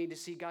you're longing to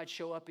see God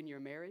show up in your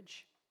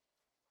marriage.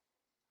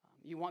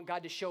 You want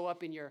God to show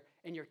up in your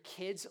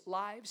kids'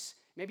 lives.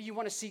 Maybe you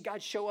want to see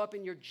God show up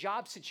in your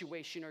job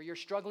situation, or you're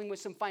struggling with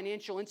some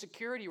financial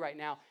insecurity right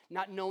now,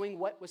 not knowing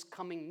what was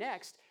coming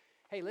next.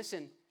 Hey,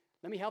 listen,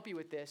 let me help you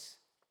with this.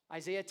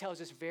 Isaiah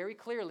tells us very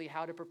clearly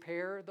how to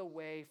prepare the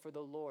way for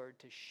the Lord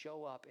to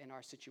show up in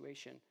our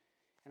situation.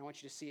 And I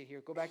want you to see it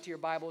here. Go back to your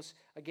Bibles.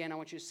 Again, I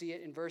want you to see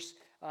it in verse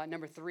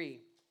number 3.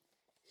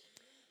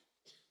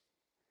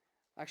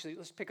 Actually,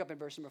 let's pick up in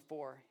verse number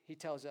 4. He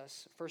tells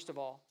us, first of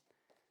all,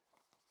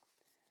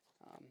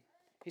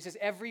 he says,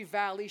 every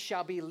valley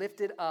shall be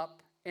lifted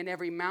up, and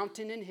every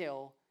mountain and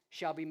hill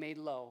shall be made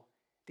low.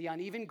 The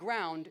uneven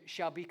ground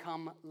shall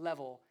become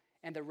level,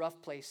 and the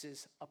rough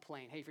places a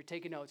plain. Hey, if you're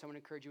taking notes, I want to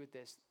encourage you with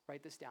this.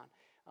 Write this down.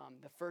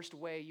 The first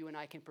way you and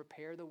I can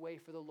prepare the way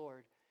for the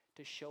Lord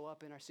to show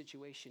up in our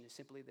situation is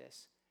simply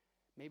this.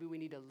 Maybe we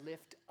need to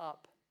lift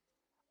up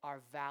our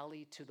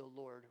valley to the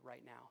Lord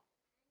right now.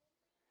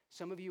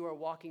 Some of you are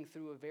walking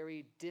through a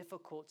very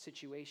difficult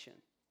situation.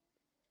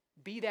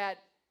 Be that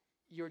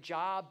your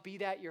job, be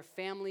that your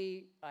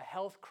family, a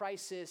health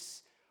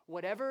crisis,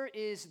 whatever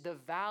is the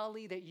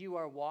valley that you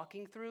are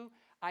walking through,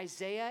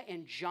 Isaiah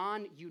and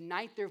John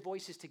unite their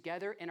voices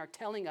together and are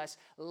telling us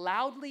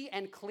loudly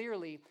and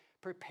clearly,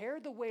 prepare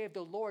the way of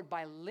the Lord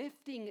by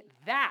lifting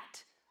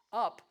that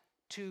up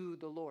to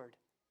the Lord.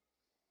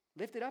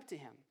 Lift it up to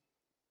him,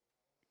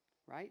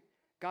 right?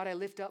 God, I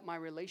lift up my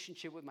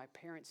relationship with my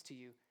parents to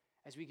you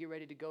as we get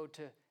ready to go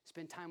to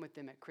spend time with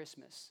them at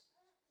Christmas.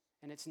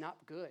 And it's not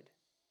good.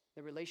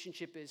 The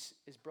relationship is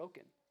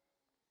broken.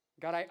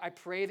 God, I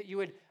pray that you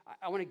would,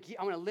 I want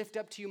to lift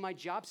up to you my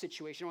job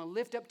situation. I want to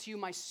lift up to you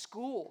my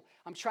school.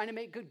 I'm trying to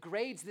make good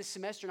grades this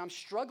semester and I'm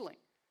struggling.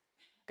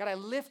 God, I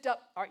lift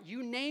up,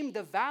 you named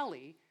the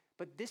valley,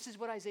 but this is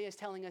what Isaiah is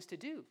telling us to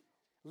do.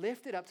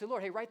 Lift it up to the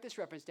Lord. Hey, write this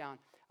reference down.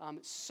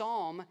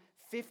 Psalm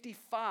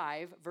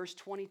 55, verse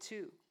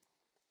 22.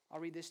 I'll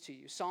read this to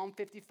you. Psalm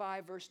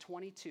 55, verse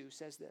 22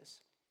 says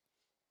this.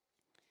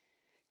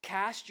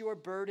 Cast your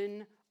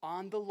burden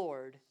on the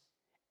Lord,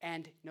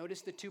 and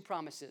notice the two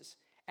promises,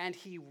 and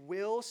he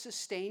will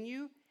sustain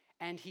you,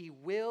 and he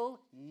will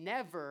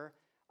never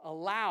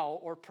allow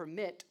or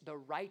permit the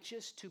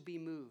righteous to be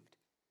moved.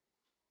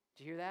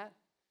 Do you hear that?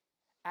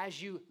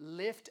 As you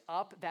lift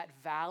up that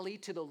valley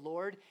to the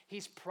Lord,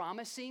 he's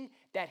promising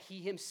that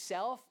he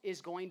himself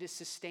is going to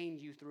sustain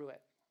you through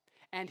it.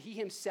 And he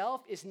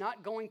himself is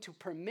not going to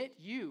permit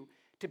you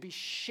to be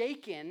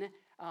shaken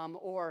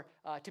or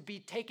to be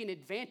taken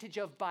advantage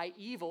of by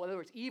evil. In other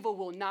words, evil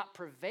will not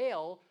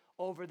prevail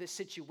over the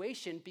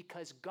situation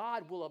because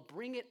God will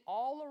bring it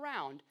all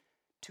around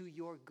to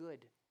your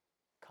good.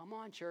 Come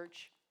on,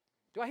 church.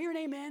 Do I hear an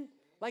amen?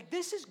 Like,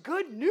 this is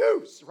good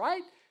news,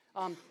 right?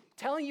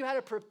 Telling you how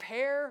to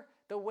prepare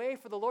the way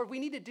for the Lord. We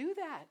need to do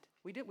that.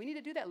 We need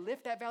to do that.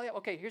 Lift that valley up.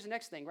 Okay, here's the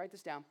next thing. Write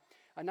this down.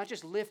 Not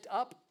just lift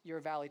up your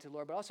valley to the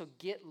Lord, but also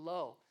get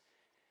low.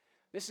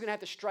 This is going to have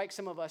to strike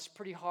some of us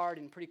pretty hard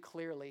and pretty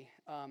clearly.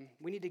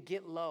 We need to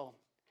get low.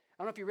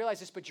 I don't know if you realize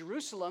this, but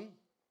Jerusalem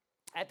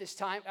at this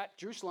time,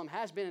 Jerusalem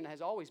has been and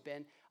has always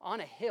been on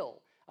a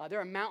hill. There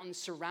are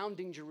mountains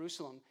surrounding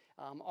Jerusalem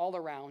all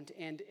around.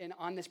 And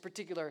on this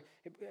particular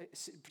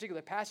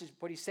passage,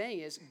 what he's saying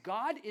is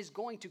God is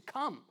going to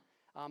come.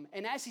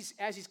 And as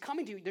he's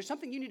coming to you, there's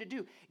something you need to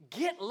do.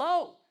 Get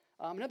low.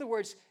 In other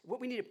words, what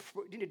we need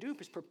to do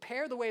is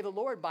prepare the way of the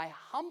Lord by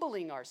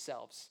humbling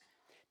ourselves.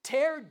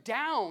 Tear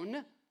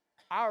down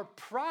our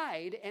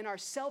pride and our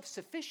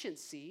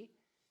self-sufficiency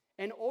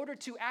in order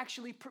to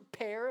actually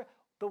prepare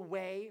the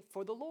way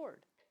for the Lord.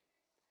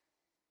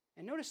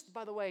 And notice,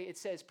 by the way, it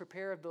says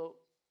prepare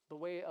the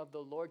way of the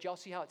Lord. Y'all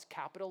see how it's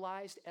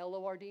capitalized,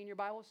 L-O-R-D in your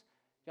Bibles?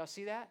 Y'all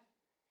see that?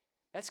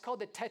 That's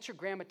called the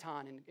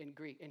tetragrammaton in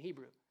Greek, in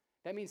Hebrew.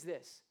 That means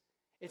this.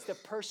 It's the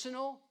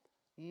personal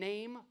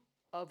name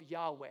of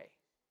Yahweh,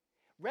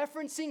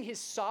 referencing his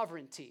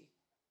sovereignty.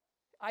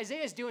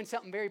 Isaiah is doing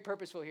something very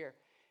purposeful here.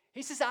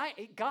 He says,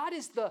 God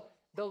is the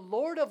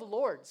Lord of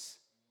lords.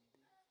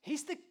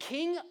 He's the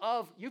king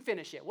of, you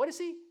finish it. What is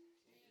he?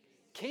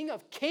 King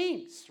of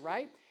kings,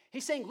 right?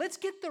 He's saying, let's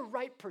get the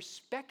right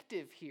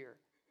perspective here.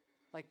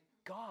 Like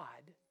God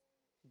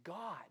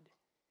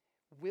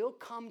will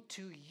come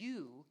to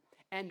you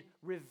and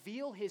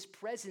reveal his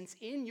presence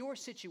in your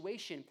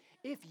situation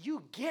if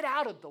you get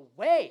out of the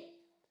way.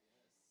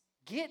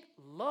 Get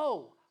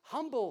low,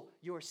 humble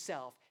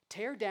yourself,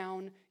 tear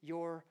down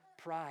your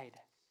pride.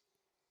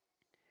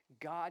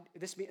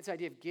 This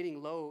idea of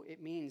getting low,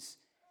 it means,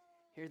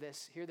 hear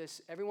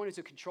this, everyone who's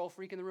a control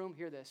freak in the room,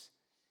 hear this.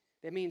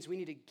 That means we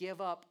need to give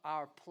up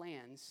our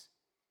plans,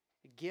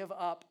 give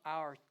up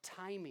our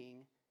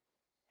timing,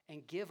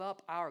 and give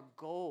up our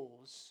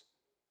goals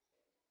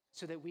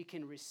so that we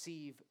can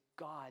receive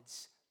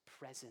God's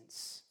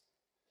presence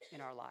in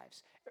our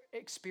lives.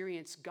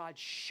 Experience God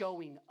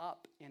showing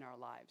up in our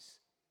lives.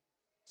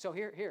 So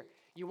here,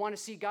 you want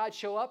to see God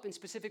show up in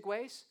specific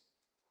ways?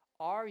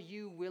 Are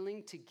you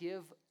willing to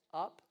give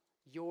up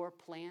your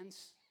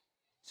plans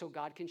so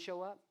God can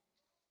show up?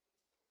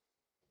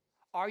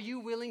 Are you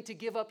willing to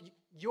give up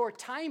your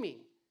timing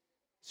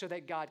so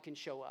that God can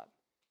show up?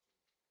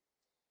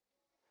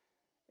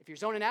 If you're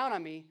zoning out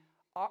on me,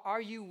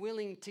 are you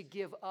willing to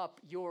give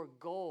up your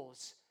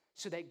goals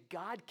so that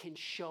God can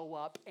show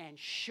up and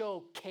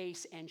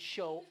showcase and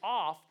show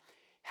off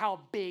how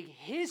big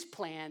his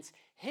plans,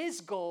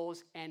 his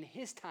goals, and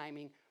his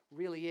timing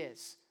really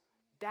is?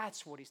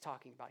 That's what he's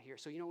talking about here.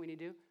 So you know what we need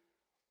to do?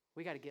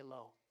 We got to get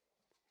low.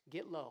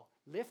 Get low.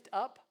 Lift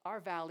up our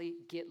valley,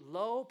 get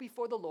low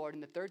before the Lord.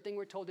 And the third thing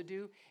we're told to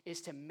do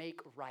is to make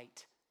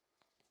right.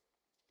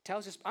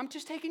 Tells us, I'm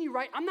just taking you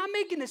right. I'm not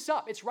making this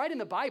up. It's right in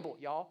the Bible,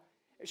 y'all.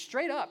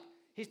 Straight up.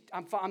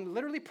 I'm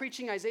literally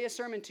preaching Isaiah's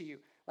sermon to you.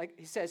 Like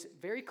he says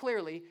very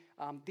clearly,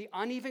 the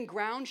uneven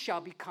ground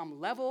shall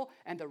become level,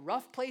 and the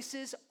rough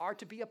places are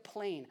to be a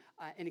plain.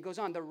 And he goes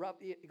on, the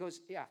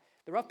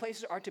rough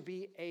places are to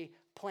be a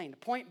plain. The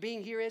point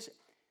being here is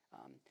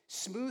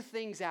smooth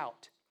things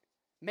out.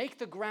 Make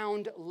the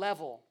ground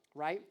level,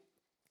 right?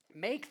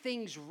 Make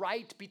things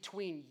right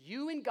between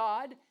you and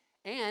God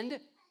and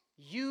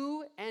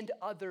you and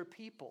other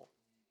people.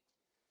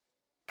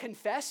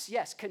 Confess,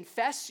 yes,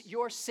 confess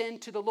your sin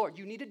to the Lord.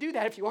 You need to do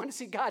that if you want to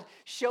see God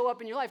show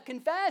up in your life.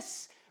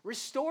 Confess,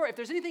 restore. If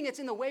there's anything that's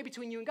in the way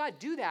between you and God,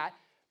 do that,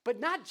 but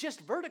not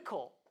just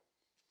vertical.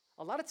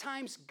 A lot of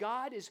times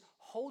God is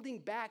holding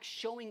back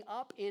showing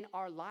up in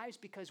our lives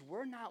because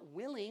we're not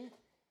willing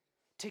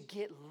to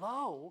get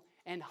low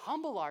and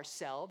humble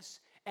ourselves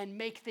and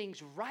make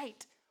things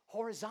right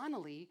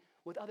horizontally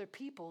with other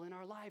people in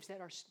our lives that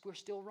we're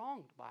still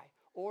wronged by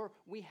or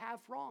we have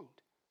wronged.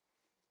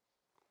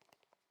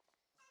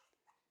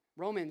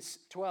 Romans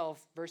 12,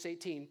 verse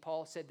 18,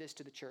 Paul said this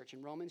to the church.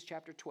 In Romans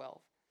chapter 12,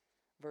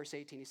 verse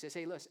 18, he says,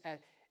 hey, listen,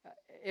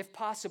 if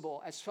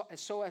possible, as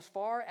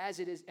far as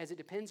it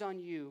depends on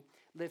you,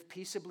 live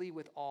peaceably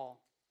with all.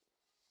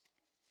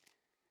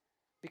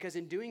 Because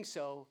in doing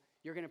so,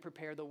 you're going to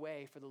prepare the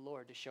way for the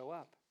Lord to show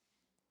up.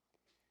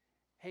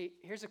 Hey,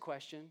 here's a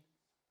question.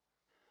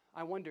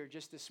 I wonder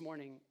just this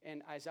morning,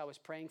 and as I was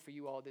praying for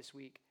you all this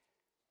week,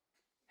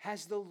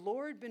 has the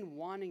Lord been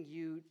wanting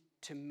you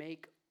to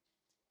make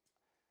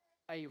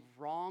a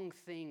wrong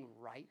thing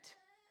right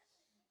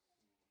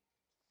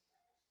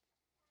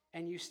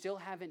and you still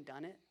haven't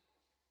done it?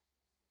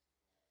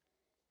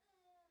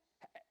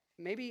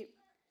 Maybe,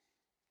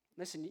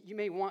 listen, you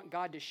may want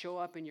God to show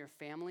up in your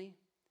family,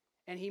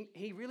 and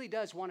he really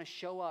does want to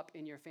show up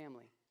in your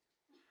family.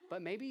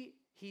 But maybe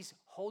he's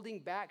holding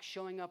back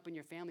showing up in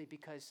your family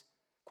because,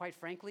 quite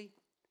frankly,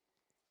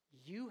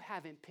 you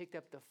haven't picked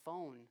up the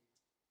phone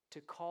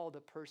to call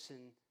the person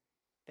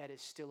that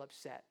is still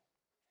upset.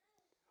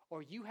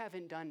 Or you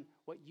haven't done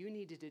what you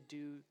needed to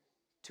do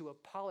to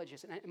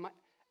apologize. And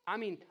I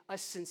mean a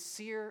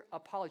sincere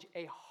apology,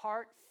 a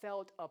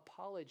heartfelt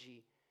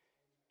apology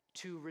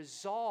to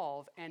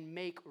resolve and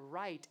make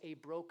right a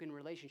broken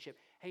relationship.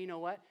 Hey, you know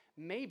what?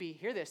 Maybe,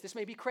 hear this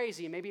may be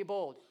crazy and maybe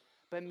bold,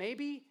 but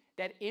maybe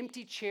that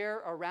empty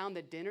chair around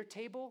the dinner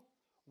table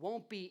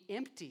won't be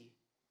empty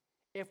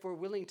if we're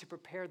willing to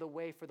prepare the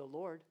way for the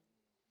Lord.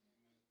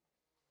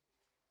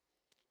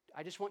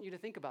 I just want you to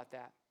think about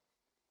that.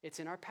 It's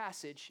in our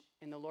passage,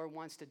 and the Lord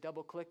wants to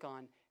double click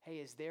on, hey,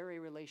 is there a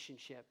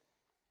relationship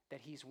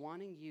that he's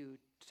wanting you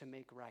to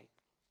make right?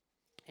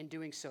 In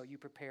doing so, you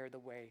prepare the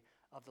way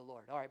of the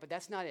Lord. All right, but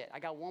that's not it. I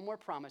got one more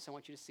promise I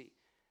want you to see.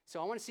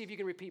 So I want to see if you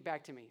can repeat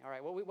back to me. All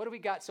right, what do we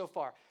got so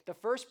far? The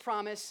first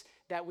promise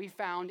that we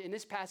found in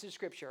this passage of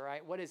Scripture, all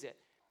right, what is it?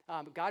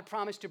 God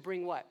promised to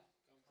bring what?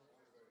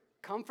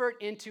 Comfort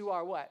into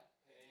our what?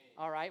 Pain.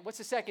 All right, what's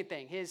the second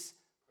thing? His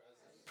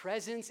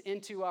presence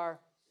into our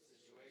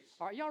situation.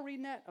 All right, y'all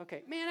reading that?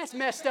 Okay, man, that's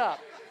messed up.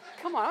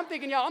 Come on, I'm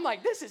thinking y'all, I'm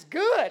like, this is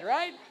good,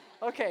 right?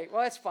 Okay,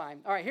 well, that's fine.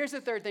 All right, here's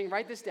the third thing.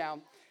 Write this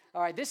down.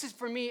 All right, this is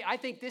for me, I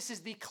think this is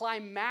the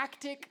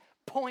climactic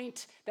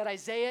point that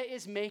Isaiah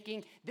is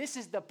making. This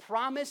is the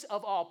promise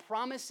of all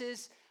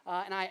promises,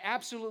 and I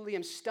absolutely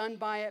am stunned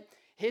by it.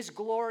 His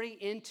glory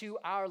into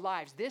our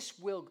lives. This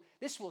will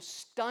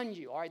stun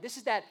you, all right? This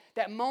is that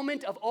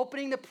moment of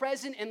opening the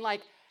present and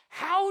like,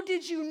 how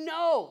did you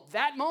know?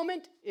 That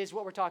moment is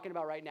what we're talking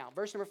about right now.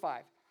 Verse number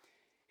 5.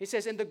 He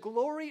says, and the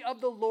glory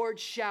of the Lord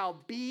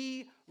shall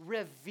be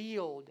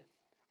revealed.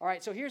 All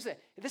right, so here's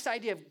this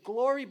idea of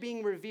glory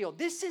being revealed.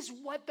 This is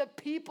what the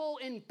people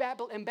in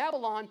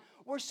Babylon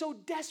were so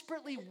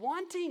desperately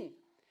wanting.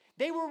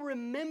 They were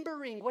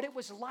remembering what it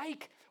was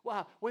like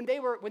when they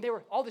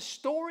were all the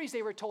stories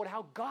they were told,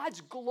 how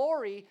God's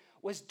glory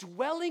was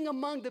dwelling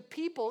among the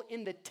people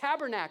in the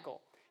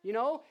tabernacle,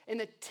 in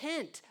the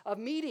tent of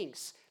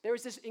meetings. There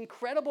was this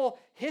incredible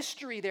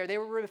history there. They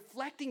were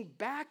reflecting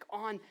back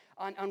on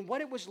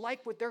what it was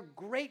like with their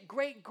great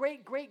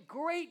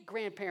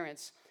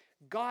grandparents.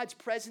 God's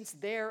presence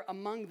there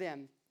among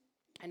them.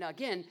 And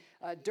again,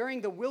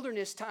 during the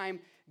wilderness time,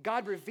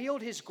 God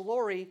revealed his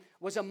glory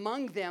was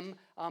among them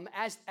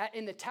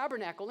in the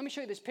tabernacle. Let me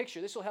show you this picture.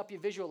 This will help you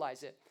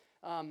visualize it.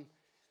 All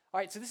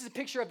right, so this is a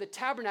picture of the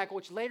tabernacle,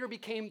 which later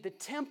became the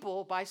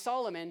temple by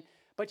Solomon.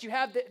 But you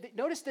have,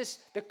 notice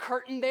the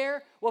curtain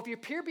there. Well, if you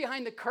peer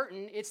behind the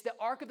curtain, it's the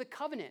Ark of the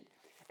Covenant.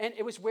 And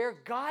it was where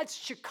God's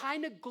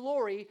Shekinah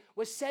glory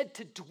was said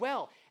to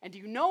dwell. And do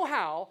you know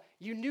how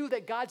you knew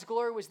that God's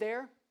glory was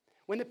there?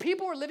 When the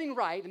people were living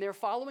right and they were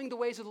following the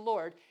ways of the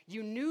Lord,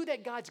 you knew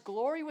that God's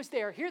glory was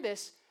there. Hear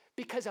this,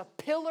 because a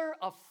pillar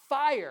of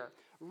fire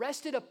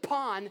rested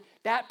upon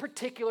that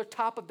particular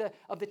top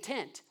of the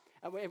tent.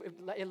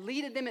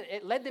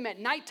 It led them at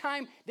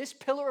nighttime. This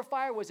pillar of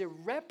fire was a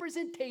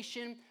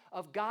representation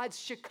of God's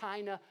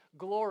Shekinah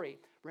glory.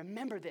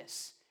 Remember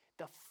this,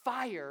 the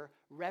fire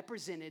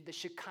represented the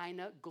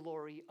Shekinah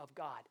glory of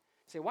God.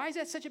 Say, why is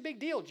that such a big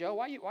deal, Joe?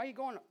 Why are you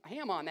going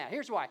ham on that?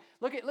 Here's why.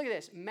 Look at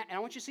this. And I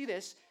want you to see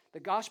this. The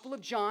Gospel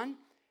of John.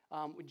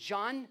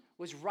 John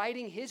was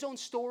writing his own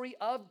story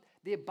of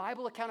the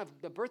Bible account of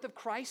the birth of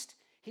Christ.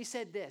 He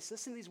said this.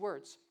 Listen to these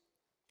words.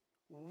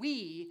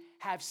 We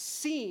have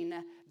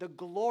seen the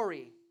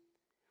glory.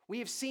 We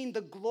have seen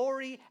the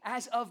glory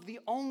as of the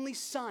only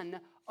Son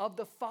of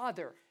the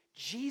Father,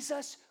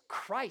 Jesus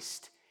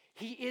Christ.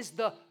 He is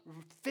the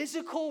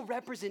physical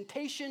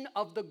representation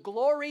of the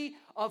glory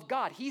of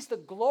God. He's the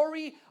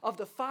glory of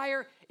the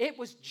fire. It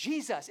was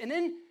Jesus. And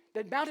then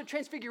the Mount of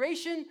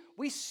Transfiguration,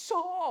 we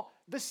saw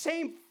the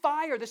same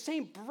fire, the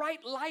same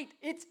bright light.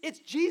 It's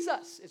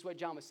Jesus, is what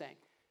John was saying.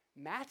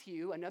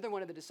 Matthew, another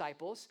one of the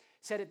disciples,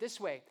 said it this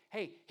way.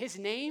 Hey, his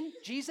name,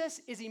 Jesus,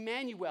 is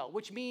Emmanuel,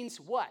 which means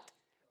what?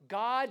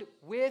 God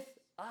with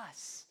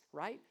us,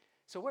 right?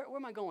 So where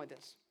am I going with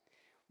this?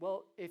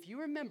 Well, if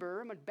you remember,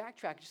 I'm going to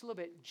backtrack just a little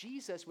bit.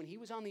 Jesus, when he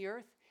was on the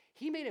earth,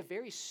 he made a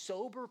very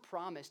sober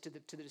promise to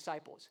the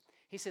disciples.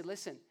 He said,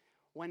 listen,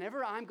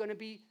 whenever I'm going to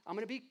be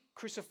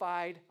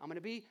crucified, I'm going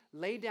to be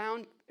laid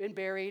down and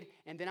buried,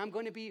 and then I'm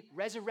going to be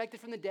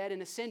resurrected from the dead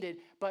and ascended.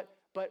 But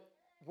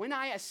when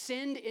I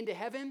ascend into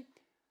heaven,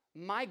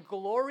 my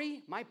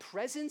glory, my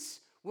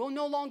presence will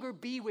no longer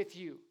be with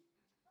you.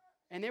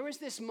 And there was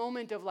this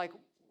moment of like,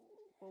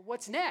 well,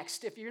 what's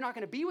next? If you're not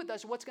going to be with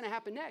us, what's going to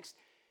happen next?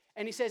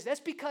 And he says, that's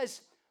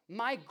because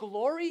my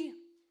glory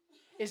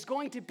is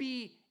going to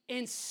be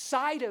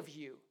inside of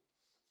you.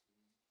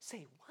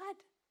 Say, what?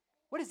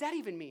 What does that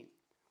even mean?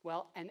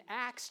 Well, in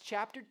Acts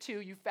chapter 2,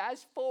 you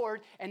fast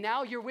forward, and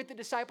now you're with the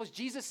disciples.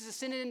 Jesus is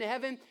ascended into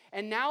heaven,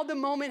 and now the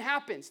moment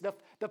happens.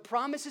 The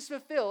promise is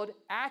fulfilled.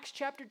 Acts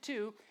chapter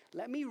 2,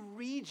 let me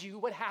read you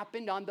what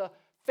happened on the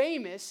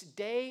famous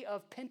day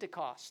of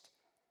Pentecost.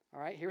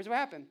 All right, here's what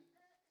happened.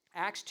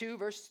 Acts 2,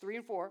 verse 3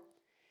 and 4.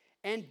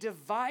 And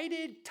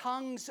divided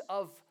tongues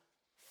of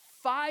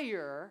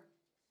fire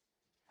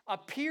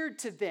appeared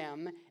to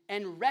them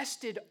and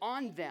rested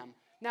on them.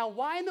 Now,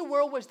 why in the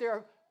world was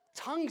there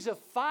tongues of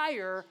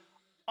fire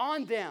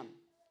on them?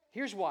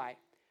 Here's why.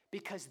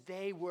 Because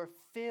they were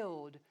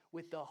filled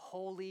with the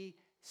Holy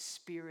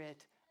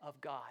Spirit of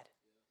God.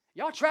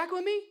 Y'all track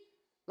with me?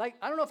 Like,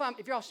 I don't know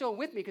if y'all still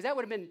with me, because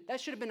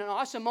that should have been an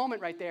awesome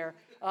moment right there.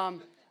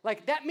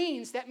 That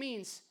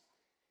means,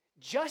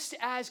 just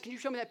as, can you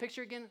show me that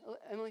picture again,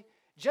 Emily?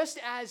 Just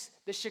as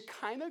the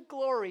Shekinah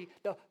glory,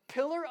 the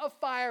pillar of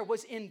fire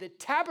was in the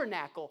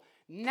tabernacle,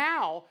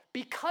 now,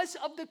 because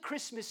of the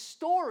Christmas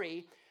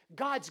story,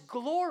 God's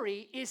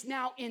glory is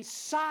now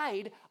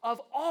inside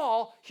of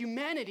all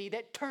humanity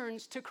that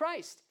turns to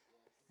Christ.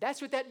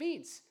 That's what that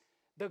means.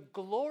 The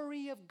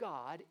glory of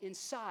God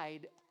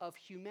inside of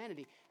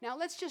humanity. Now,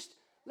 let's just,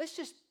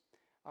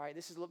 all right,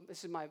 this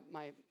is my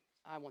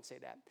I won't say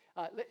that.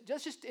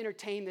 Let's just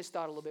entertain this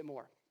thought a little bit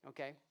more,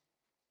 okay?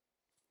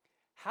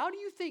 How do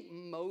you think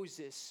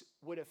Moses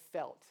would have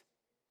felt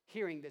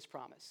hearing this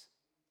promise?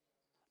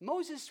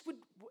 Moses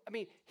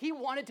he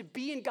wanted to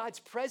be in God's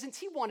presence.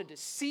 He wanted to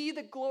see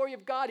the glory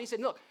of God. He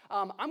said, look,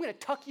 I'm going to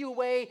tuck you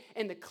away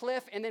in the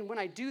cliff, and then when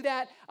I do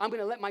that, I'm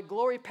going to let my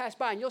glory pass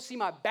by, and you'll see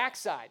my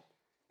backside.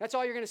 That's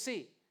all you're going to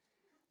see.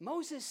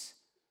 Moses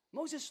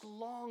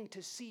longed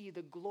to see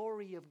the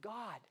glory of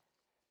God.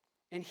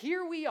 And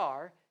here we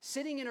are,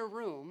 sitting in a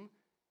room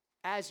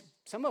as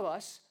some of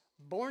us,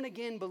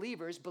 born-again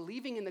believers,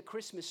 believing in the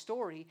Christmas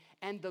story,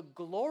 and the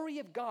glory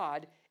of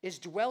God is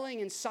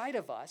dwelling inside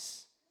of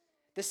us.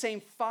 The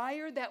same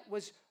fire that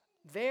was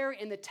there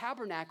in the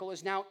tabernacle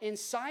is now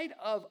inside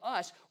of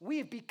us. We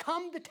have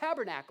become the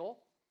tabernacle,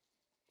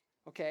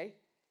 okay?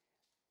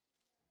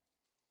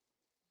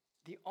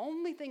 The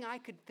only thing I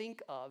could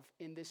think of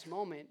in this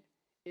moment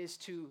is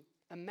to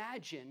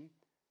imagine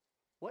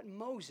what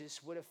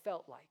Moses would have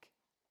felt like.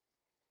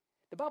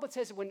 The Bible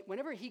says that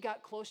whenever he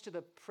got close to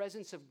the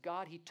presence of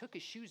God, he took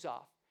his shoes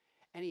off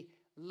and he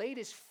laid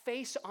his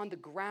face on the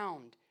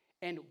ground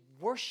and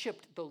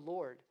worshiped the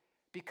Lord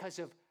because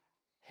of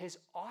his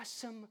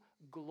awesome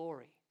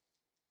glory.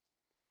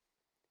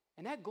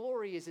 And that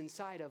glory is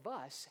inside of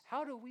us.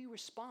 How do we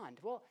respond?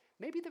 Well,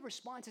 maybe the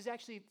response is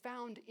actually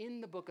found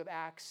in the book of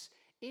Acts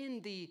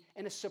in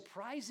a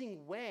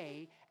surprising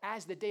way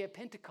as the day of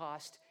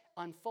Pentecost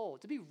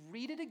unfolds. Let me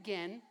read it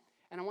again,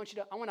 and I want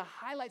to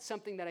highlight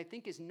something that I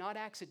think is not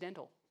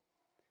accidental.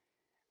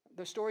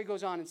 The story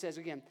goes on and says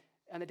again,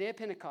 on the day of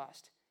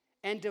Pentecost,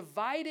 and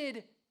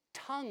divided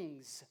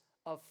tongues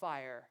of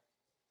fire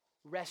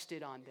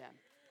rested on them.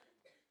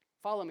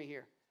 Follow me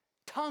here.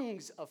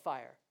 Tongues of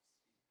fire.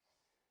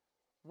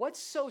 What's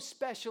so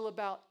special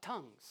about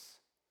tongues?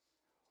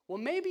 Well,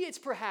 maybe it's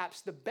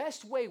perhaps the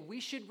best way we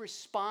should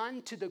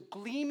respond to the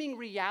gleaming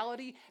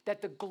reality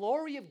that the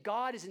glory of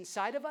God is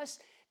inside of us.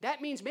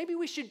 That means maybe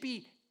we should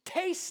be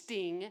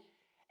tasting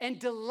and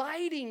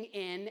delighting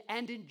in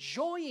and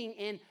enjoying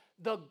in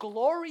the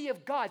glory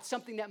of God,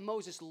 something that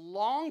Moses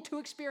longed to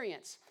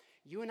experience.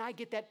 You and I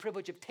get that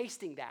privilege of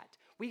tasting that.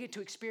 We get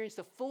to experience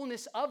the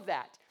fullness of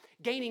that,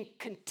 gaining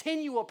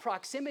continual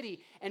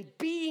proximity and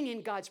being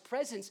in God's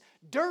presence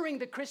during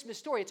the Christmas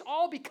story. It's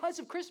all because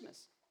of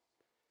Christmas.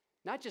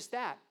 Not just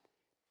that,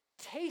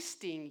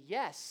 tasting,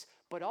 yes,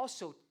 but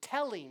also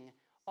telling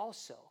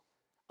also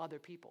other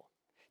people.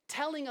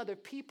 Telling other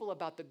people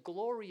about the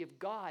glory of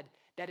God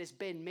that has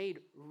been made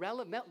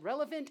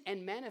relevant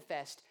and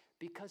manifest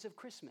because of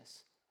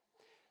Christmas.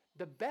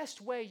 The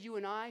best way you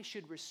and I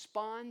should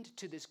respond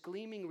to this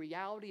gleaming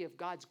reality of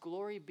God's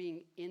glory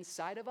being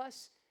inside of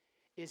us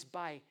is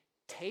by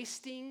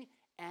tasting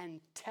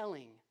and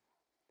telling.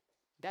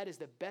 That is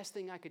the best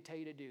thing I could tell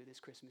you to do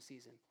this Christmas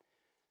season.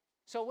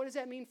 So what does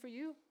that mean for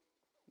you?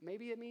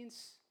 Maybe it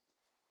means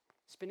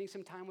spending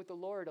some time with the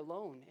Lord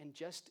alone and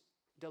just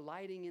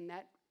delighting in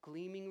that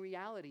gleaming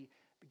reality,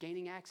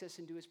 gaining access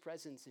into his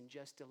presence and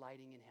just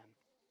delighting in him,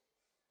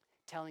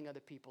 telling other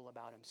people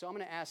about him. So I'm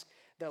going to ask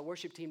the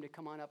worship team to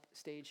come on up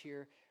stage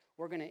here.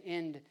 We're going to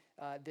end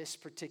this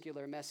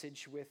particular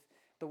message with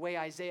the way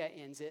Isaiah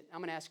ends it.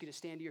 I'm going to ask you to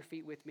stand to your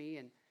feet with me.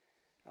 And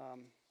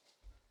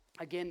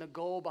again, the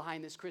goal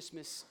behind this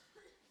Christmas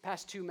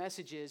past two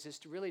messages is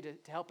to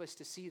help us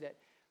to see that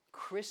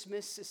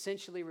Christmas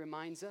essentially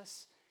reminds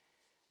us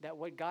that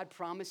what God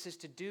promises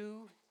to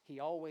do, he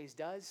always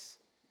does.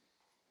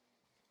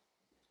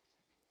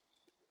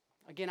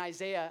 Again,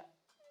 Isaiah,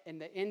 in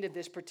the end of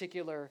this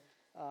particular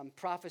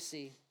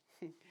prophecy,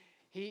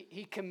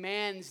 he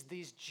commands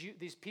these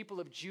people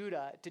of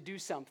Judah to do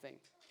something.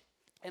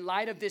 In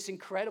light of this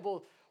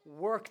incredible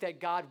work that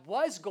God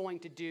was going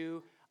to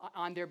do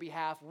on their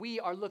behalf, we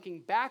are looking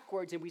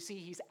backwards and we see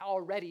he's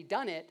already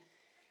done it.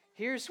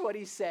 Here's what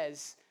he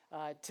says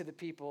to the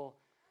people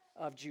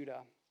of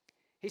Judah.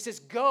 He says,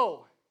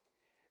 go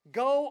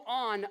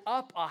on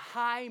up a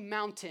high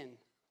mountain,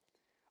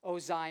 O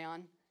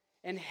Zion,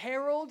 and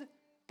herald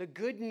the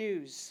good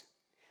news.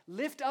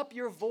 Lift up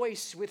your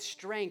voice with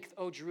strength,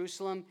 O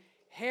Jerusalem,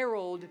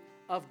 herald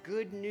of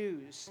good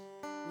news.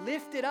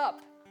 Lift it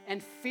up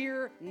and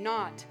fear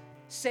not.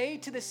 Say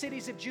to the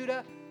cities of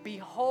Judah,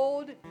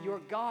 behold your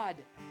God.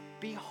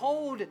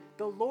 Behold,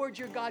 the Lord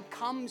your God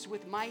comes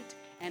with might,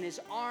 and his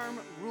arm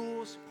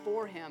rules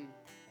for him.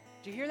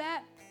 Do you hear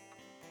that?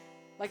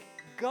 Like,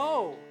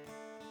 go.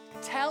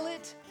 Tell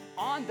it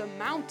on the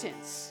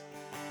mountains.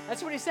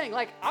 That's what he's saying.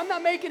 Like, I'm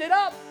not making it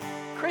up.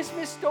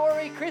 Christmas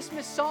story,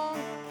 Christmas song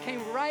came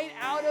right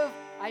out of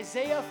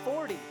Isaiah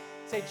 40.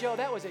 Say, Joe,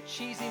 that was a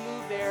cheesy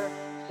move there.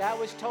 That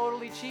was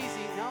totally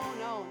cheesy.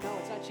 No,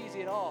 it's not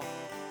cheesy at all.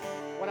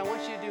 What I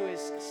want you to do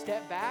is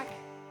step back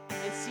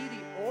and see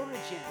the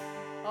origin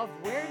of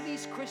where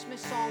these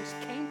Christmas songs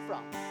came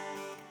from.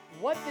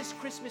 What this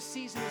Christmas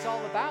season is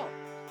all about.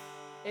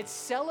 It's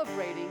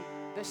celebrating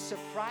the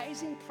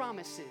surprising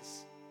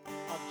promises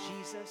of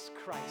Jesus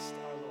Christ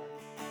our Lord.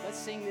 Let's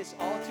sing this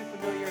all too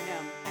familiar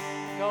hymn.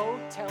 Go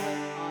tell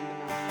it on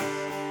the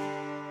mountains.